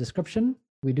episode description.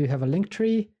 We do have a link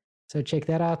tree, so check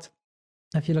that out.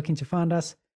 If you're looking to find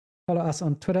us, follow us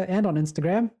on Twitter and on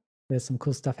Instagram. There's some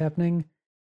cool stuff happening.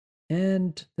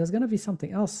 And there's going to be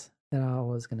something else that I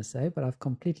was going to say, but I've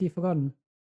completely forgotten.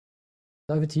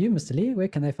 Over to you, Mr. Lee. Where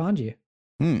can they find you?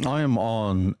 I am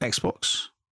on Xbox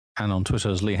and on Twitter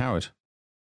as Lee Howard.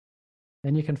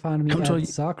 And you can find me at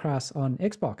Zarkras on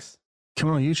Xbox.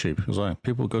 Come on YouTube as well.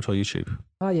 People go to our YouTube.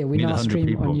 Oh, yeah, we now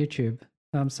stream on YouTube.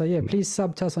 So, yeah, please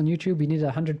sub to us on YouTube. We need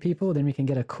 100 people. Then we can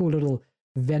get a cool little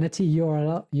vanity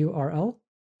URL.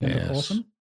 That'd be awesome.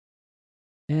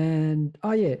 And,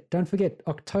 oh, yeah, don't forget,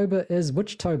 October is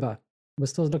Witchtober. We're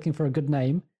still looking for a good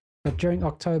name. But during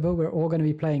October, we're all going to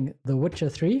be playing The Witcher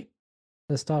 3.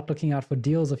 So start looking out for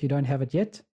deals if you don't have it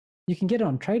yet. You can get it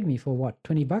on Trade Me for what,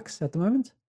 $20 at the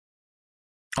moment?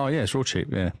 Oh, yeah, it's real cheap,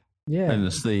 yeah. Yeah. And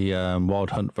it's the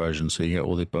Wild Hunt version, so you get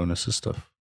all the bonuses stuff.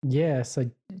 Yeah,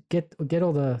 so get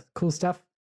all the cool stuff.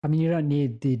 I mean, you don't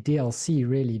need the DLC,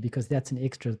 really, because that's an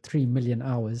extra 3 million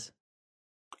hours.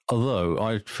 Although,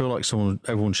 I feel like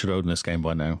everyone should own this game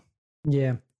by now.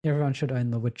 Yeah, everyone should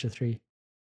own The Witcher 3.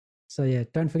 So yeah,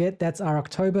 don't forget, that's our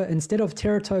October. Instead of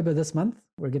Terrortober this month,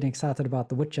 we're getting excited about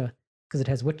The Witcher because it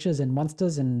has witches and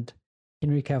monsters and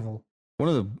Henry Cavill. One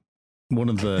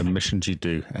of the missions you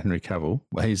do, Henry Cavill,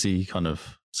 is he kind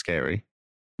of scary?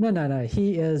 No.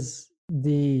 He is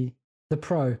the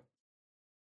pro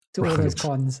to all those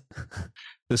cons.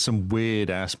 There's some weird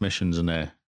ass missions in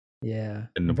there. Yeah.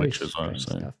 In The Witcher as well.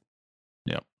 So.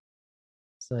 Yeah.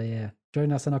 So yeah,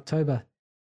 join us in October.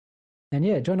 And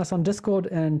yeah, join us on Discord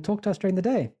and talk to us during the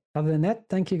day. Other than that,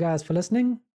 thank you guys for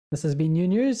listening. This has been New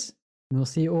News, and we'll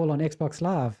see you all on Xbox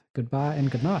Live. Goodbye and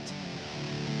good night.